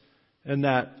us, and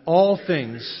that all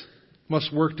things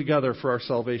must work together for our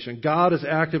salvation. God is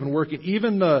active and working.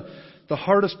 Even the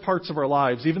hardest parts of our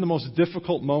lives, even the most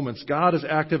difficult moments, God is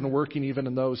active and working even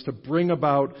in those to bring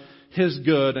about His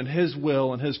good and His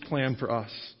will and His plan for us.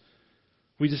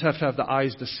 We just have to have the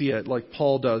eyes to see it, like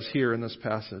Paul does here in this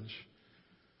passage.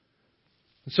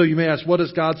 And so you may ask, what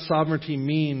does God's sovereignty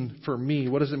mean for me?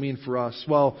 What does it mean for us?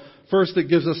 Well, first it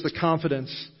gives us the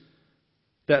confidence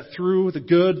that through the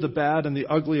good, the bad, and the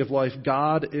ugly of life,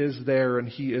 God is there and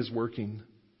He is working.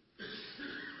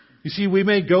 You see, we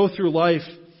may go through life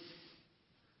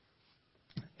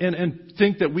and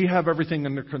think that we have everything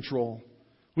under control.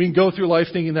 We can go through life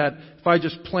thinking that if I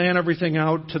just plan everything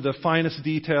out to the finest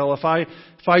detail, if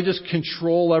I just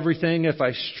control everything, if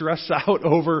I stress out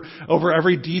over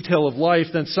every detail of life,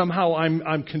 then somehow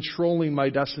I'm controlling my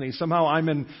destiny. Somehow I'm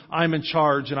in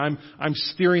charge and I'm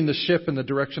steering the ship in the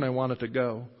direction I want it to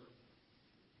go.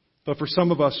 But for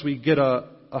some of us, we get a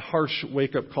harsh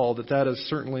wake-up call that is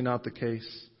certainly not the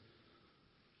case.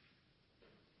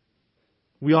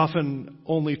 We often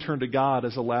only turn to God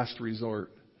as a last resort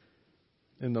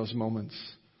in those moments.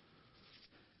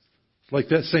 Like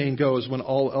that saying goes, when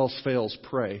all else fails,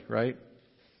 pray, right?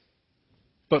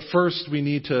 But first we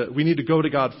need to go to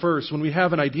God first. When we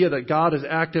have an idea that God is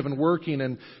active and working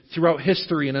and throughout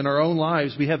history and in our own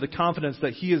lives, we have the confidence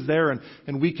that He is there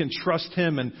and we can trust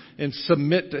Him and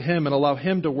submit to Him and allow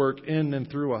Him to work in and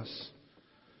through us.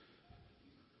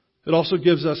 It also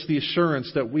gives us the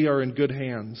assurance that we are in good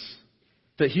hands,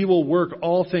 that He will work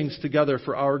all things together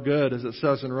for our good, as it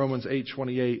says in Romans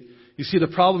 8:28. You see, the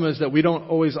problem is that we don't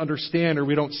always understand or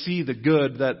we don't see the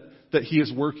good that He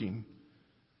is working.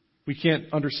 We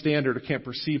can't understand it or can't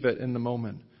perceive it in the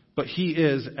moment. But He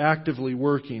is actively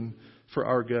working for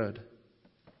our good.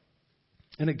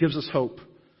 And it gives us hope.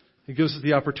 It gives us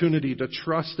the opportunity to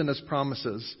trust in His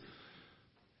promises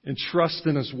and trust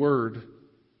in His Word,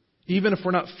 even if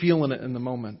we're not feeling it in the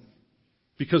moment.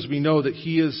 Because we know that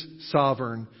He is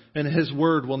sovereign and His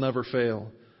word will never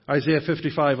fail. Isaiah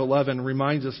 55:11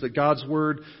 reminds us that God's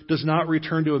word does not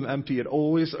return to Him empty. It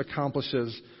always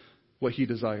accomplishes what He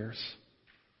desires.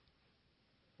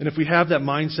 And if we have that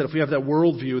mindset, if we have that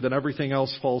worldview, then everything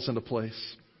else falls into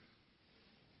place.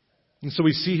 And so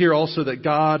we see here also that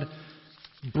God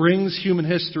brings human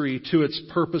history to its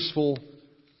purposeful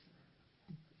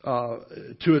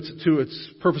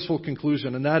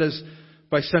conclusion, and that is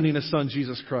by sending His Son,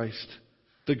 Jesus Christ,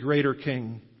 the greater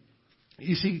King.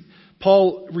 You see,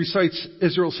 Paul recites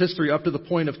Israel's history up to the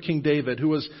point of King David, who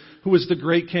was the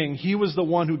great king. He was the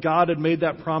one who God had made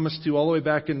that promise to all the way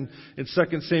back in 2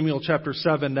 Samuel chapter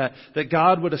 7, that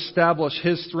God would establish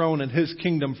His throne and His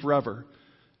kingdom forever.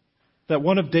 That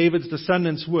one of David's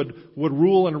descendants would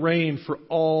rule and reign for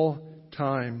all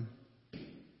time.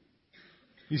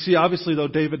 You see, obviously, though,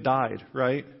 David died,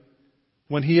 right?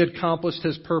 When he had accomplished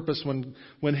his purpose,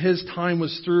 when his time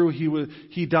was through,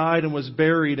 he died and was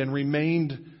buried and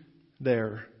remained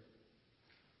there.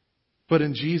 But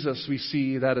in Jesus, we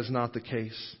see that is not the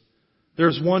case.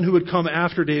 There's one who would come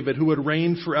after David, who would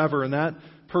reign forever, and that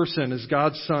person is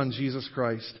God's Son, Jesus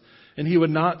Christ. And He would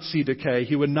not see decay.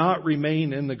 He would not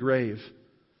remain in the grave.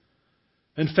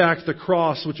 In fact, the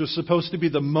cross, which was supposed to be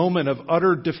the moment of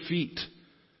utter defeat,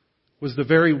 was the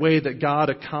very way that God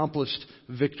accomplished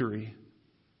victory.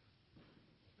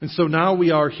 And so now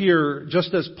we are here,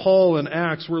 just as Paul in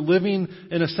Acts, we're living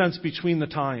in a sense between the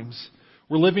times.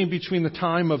 We're living between the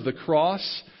time of the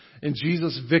cross and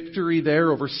Jesus' victory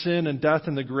there over sin and death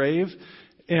and the grave.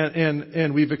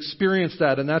 And we've experienced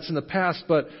that, and that's in the past,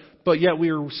 but yet we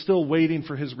are still waiting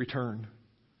for His return.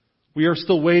 We are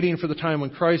still waiting for the time when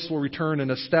Christ will return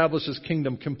and establish His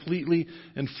kingdom completely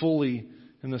and fully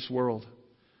in this world.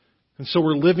 And so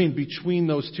we're living between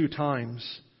those two times.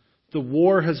 The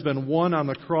war has been won on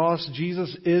the cross.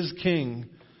 Jesus is King.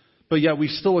 But yet we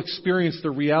still experience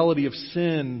the reality of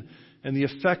sin and the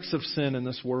effects of sin in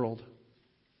this world.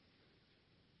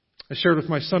 I shared with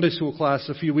my Sunday school class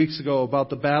a few weeks ago about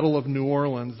the Battle of New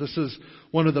Orleans. This is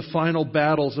one of the final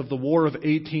battles of the War of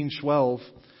 1812.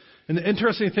 And the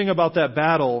interesting thing about that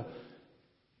battle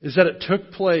is that it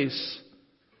took place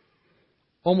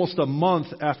almost a month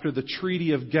after the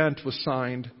Treaty of Ghent was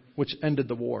signed, which ended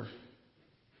the war.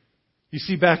 You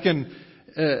see, back in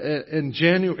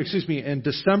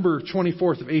December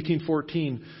 24th of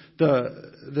 1814,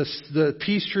 the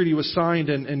peace treaty was signed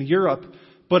in Europe,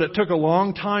 but it took a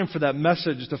long time for that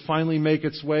message to finally make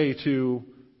its way to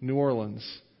New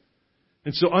Orleans.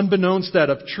 And so unbeknownst that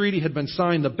a treaty had been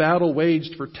signed, the battle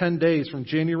waged for 10 days from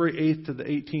January 8th to the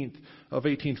 18th of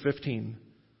 1815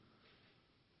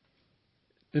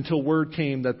 until word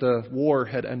came that the war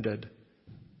had ended.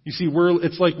 You see,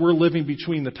 it's like we're living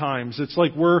between the times. It's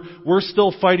like we're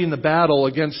still fighting the battle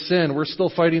against sin. We're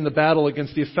still fighting the battle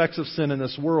against the effects of sin in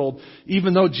this world,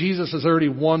 even though Jesus has already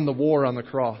won the war on the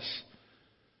cross.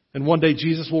 And one day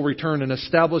Jesus will return and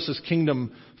establish His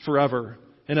kingdom forever.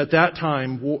 And at that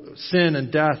time, sin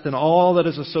and death and all that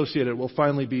is associated will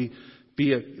finally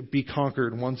be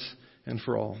conquered once and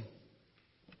for all.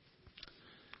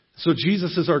 So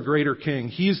Jesus is our greater King.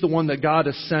 He's the one that God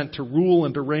has sent to rule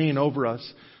and to reign over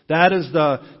us. That is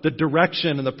the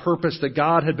direction and the purpose that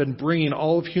God had been bringing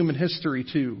all of human history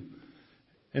to.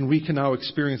 And we can now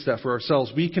experience that for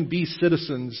ourselves. We can be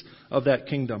citizens of that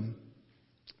kingdom.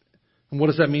 And what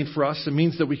does that mean for us? It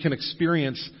means that we can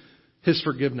experience His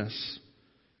forgiveness.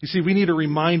 You see, we need a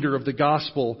reminder of the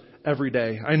gospel every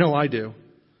day. I know I do.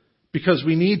 Because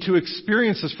we need to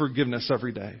experience His forgiveness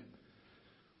every day.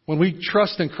 When we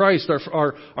trust in Christ,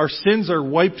 our sins are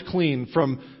wiped clean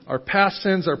from our past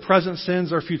sins, our present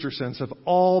sins, our future sins have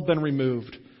all been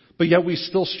removed. But yet we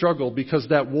still struggle because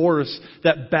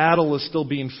that battle is still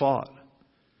being fought.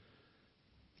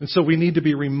 And so we need to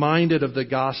be reminded of the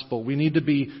gospel. We need to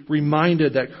be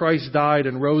reminded that Christ died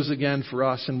and rose again for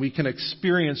us, and we can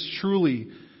experience truly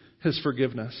His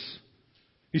forgiveness.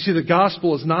 You see, the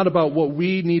gospel is not about what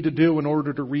we need to do in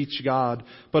order to reach God,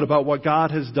 but about what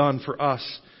God has done for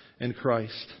us in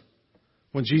Christ.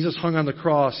 When Jesus hung on the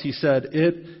cross, He said,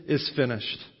 "It is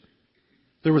finished."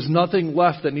 There was nothing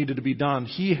left that needed to be done.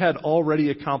 He had already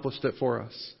accomplished it for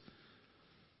us.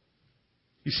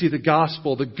 You see, the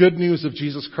gospel, the good news of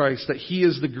Jesus Christ, that He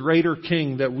is the greater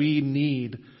King that we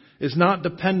need, is not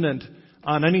dependent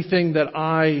on anything that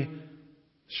I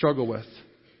struggle with.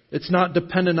 It's not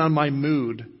dependent on my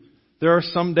mood. There are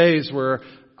some days where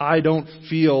I don't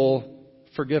feel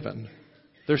forgiven.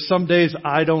 There's some days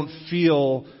I don't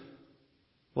feel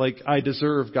like I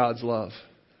deserve God's love,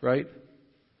 right?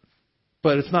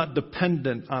 But it's not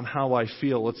dependent on how I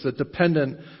feel. It's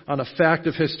dependent on a fact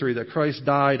of history that Christ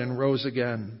died and rose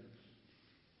again.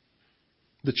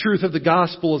 The truth of the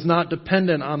gospel is not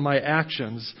dependent on my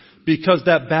actions, because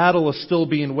that battle is still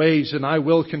being waged and I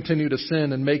will continue to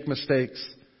sin and make mistakes.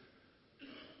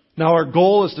 Now our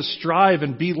goal is to strive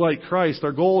and be like Christ.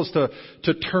 Our goal is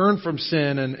to turn from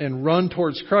sin and run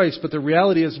towards Christ. But the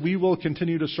reality is we will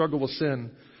continue to struggle with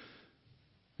sin.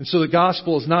 And so the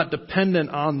gospel is not dependent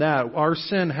on that. Our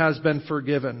sin has been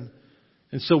forgiven.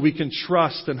 And so we can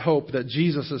trust and hope that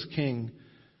Jesus is King.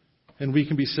 And we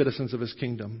can be citizens of His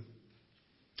kingdom.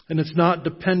 And it's not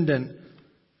dependent,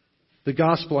 the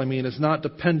gospel is not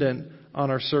dependent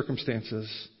on our circumstances.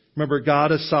 Remember,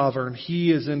 God is sovereign.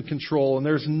 He is in control. And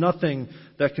there's nothing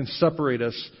that can separate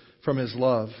us from His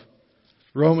love.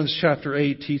 Romans chapter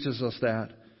 8 teaches us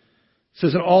that. It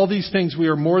says, "In all these things we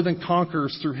are more than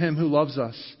conquerors through Him who loves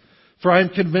us. For I am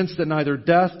convinced that neither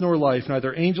death nor life,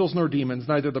 neither angels nor demons,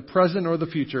 neither the present nor the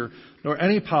future, nor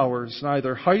any powers,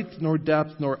 neither height nor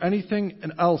depth, nor anything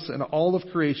else in all of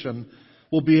creation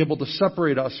will be able to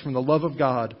separate us from the love of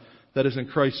God that is in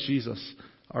Christ Jesus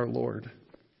our Lord."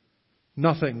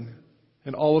 Nothing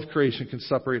in all of creation can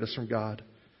separate us from God.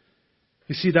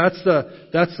 You see, that's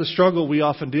the struggle we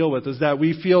often deal with, is that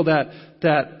we feel that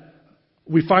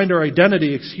we find our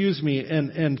identity,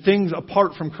 in things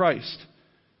apart from Christ.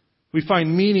 We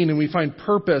find meaning and we find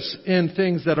purpose in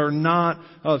things that are not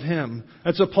of Him.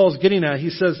 That's what Paul's getting at. He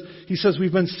says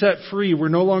we've been set free. We're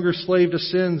no longer slave to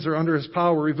sins or under His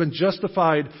power. We've been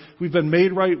justified. We've been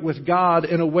made right with God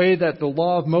in a way that the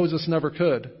law of Moses never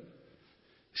could.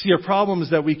 See, our problem is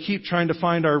that we keep trying to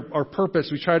find our purpose.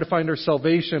 We try to find our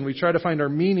salvation. We try to find our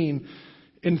meaning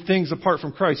in things apart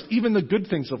from Christ. Even the good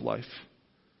things of life.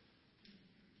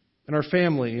 In our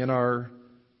family, in our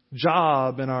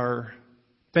job, in our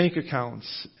bank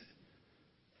accounts,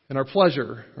 in our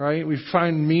pleasure, right? We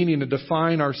find meaning and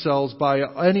define ourselves by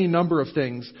any number of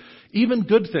things. Even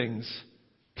good things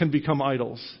can become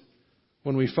idols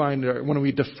when we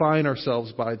define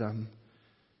ourselves by them.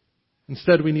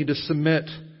 Instead, we need to submit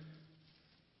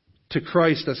to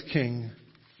Christ as King.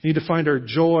 We need to find our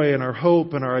joy and our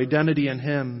hope and our identity in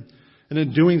Him. And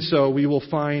in doing so, we will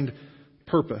find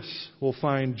purpose. We'll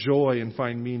find joy and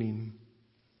find meaning.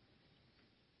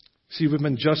 See, we've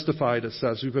been justified, it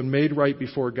says. We've been made right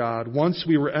before God. Once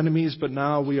we were enemies, but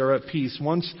now we are at peace.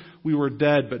 Once we were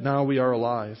dead, but now we are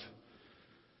alive.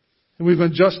 And we've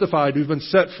been justified, we've been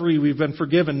set free, we've been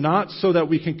forgiven, not so that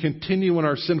we can continue in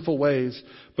our sinful ways,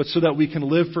 but so that we can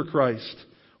live for Christ.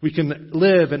 We can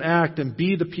live and act and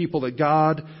be the people that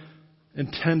God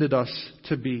intended us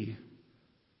to be.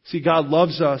 See, God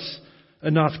loves us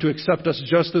enough to accept us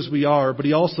just as we are, but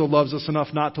He also loves us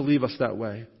enough not to leave us that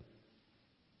way.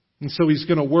 And so He's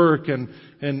going to work and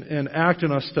act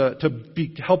in us to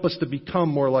help us to become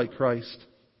more like Christ.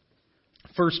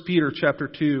 1 Peter chapter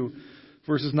 2,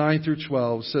 verses 9 through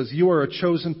 12 says, "You are a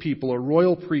chosen people, a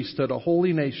royal priesthood, a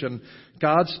holy nation,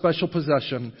 God's special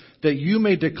possession, that you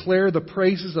may declare the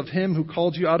praises of Him who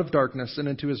called you out of darkness and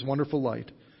into His wonderful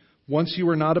light. Once you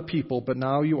were not a people, but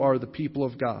now you are the people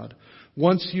of God.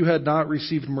 Once you had not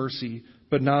received mercy,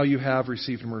 but now you have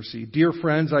received mercy. Dear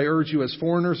friends, I urge you as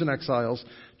foreigners and exiles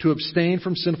to abstain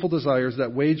from sinful desires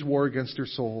that wage war against your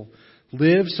soul.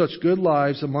 Live such good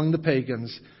lives among the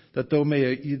pagans that though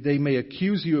they may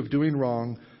accuse you of doing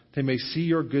wrong, they may see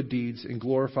your good deeds and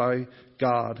glorify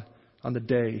God on the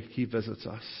day He visits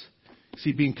us."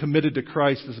 See, being committed to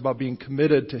Christ is about being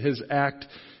committed to His act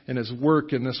and His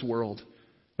work in this world.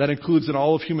 That includes in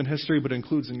all of human history, but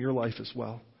includes in your life as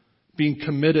well. Being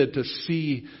committed to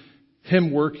see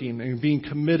Him working and being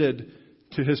committed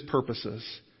to His purposes.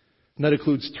 And that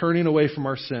includes turning away from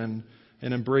our sin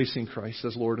and embracing Christ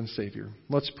as Lord and Savior.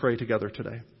 Let's pray together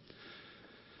today.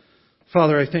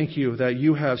 Father, I thank You that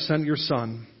You have sent Your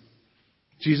Son,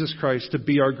 Jesus Christ, to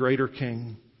be our greater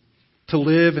King, to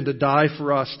live and to die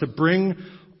for us, to bring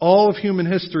all of human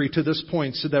history to this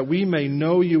point so that we may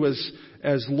know You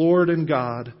as Lord and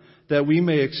God, that we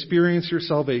may experience Your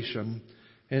salvation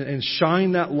and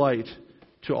shine that light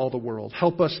to all the world.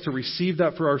 Help us to receive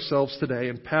that for ourselves today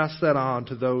and pass that on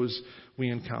to those we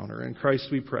encounter. In Christ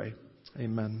we pray.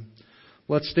 Amen.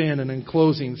 Let's stand and in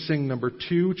closing sing number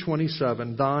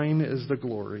 227, "Thine is the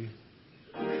Glory."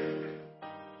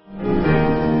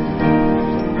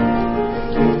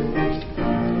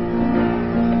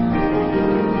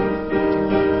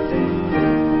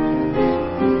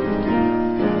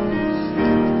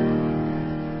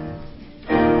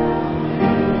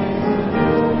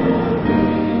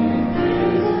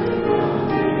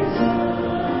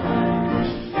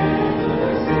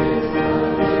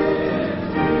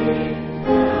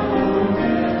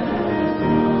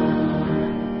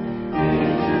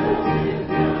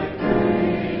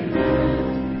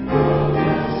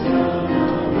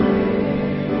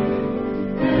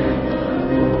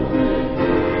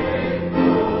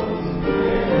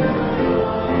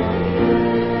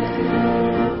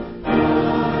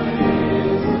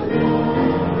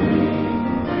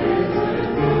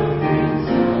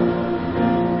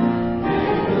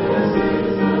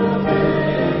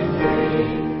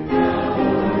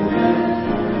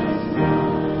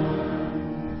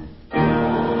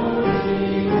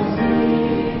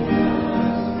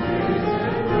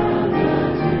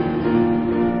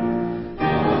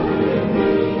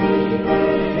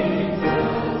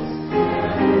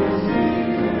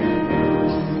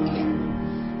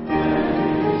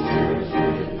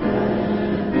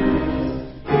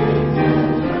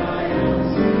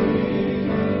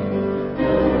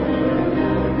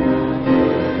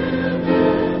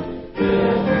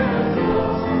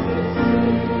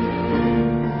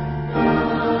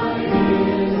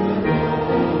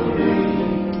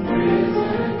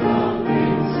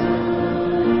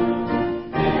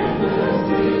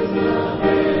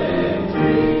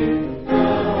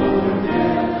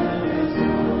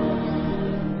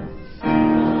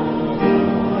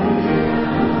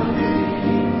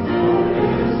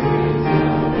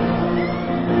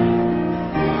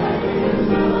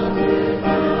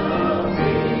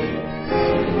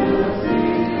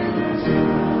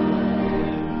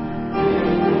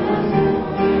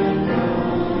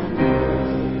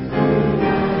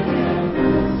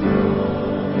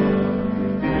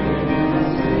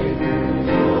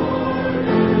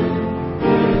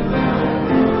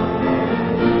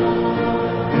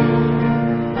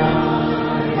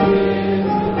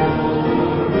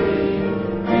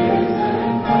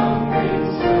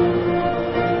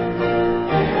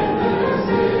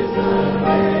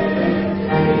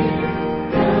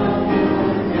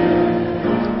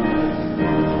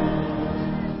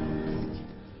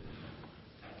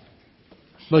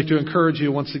 I'd like to encourage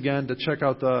you once again to check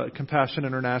out the Compassion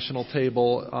International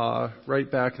table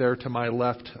right back there to my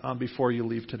left before you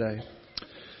leave today.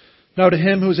 Now to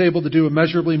Him who is able to do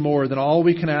immeasurably more than all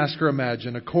we can ask or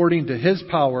imagine, according to His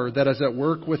power that is at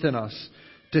work within us,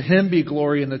 to Him be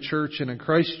glory in the church and in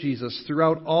Christ Jesus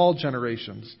throughout all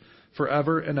generations,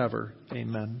 forever and ever.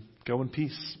 Amen. Go in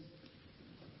peace.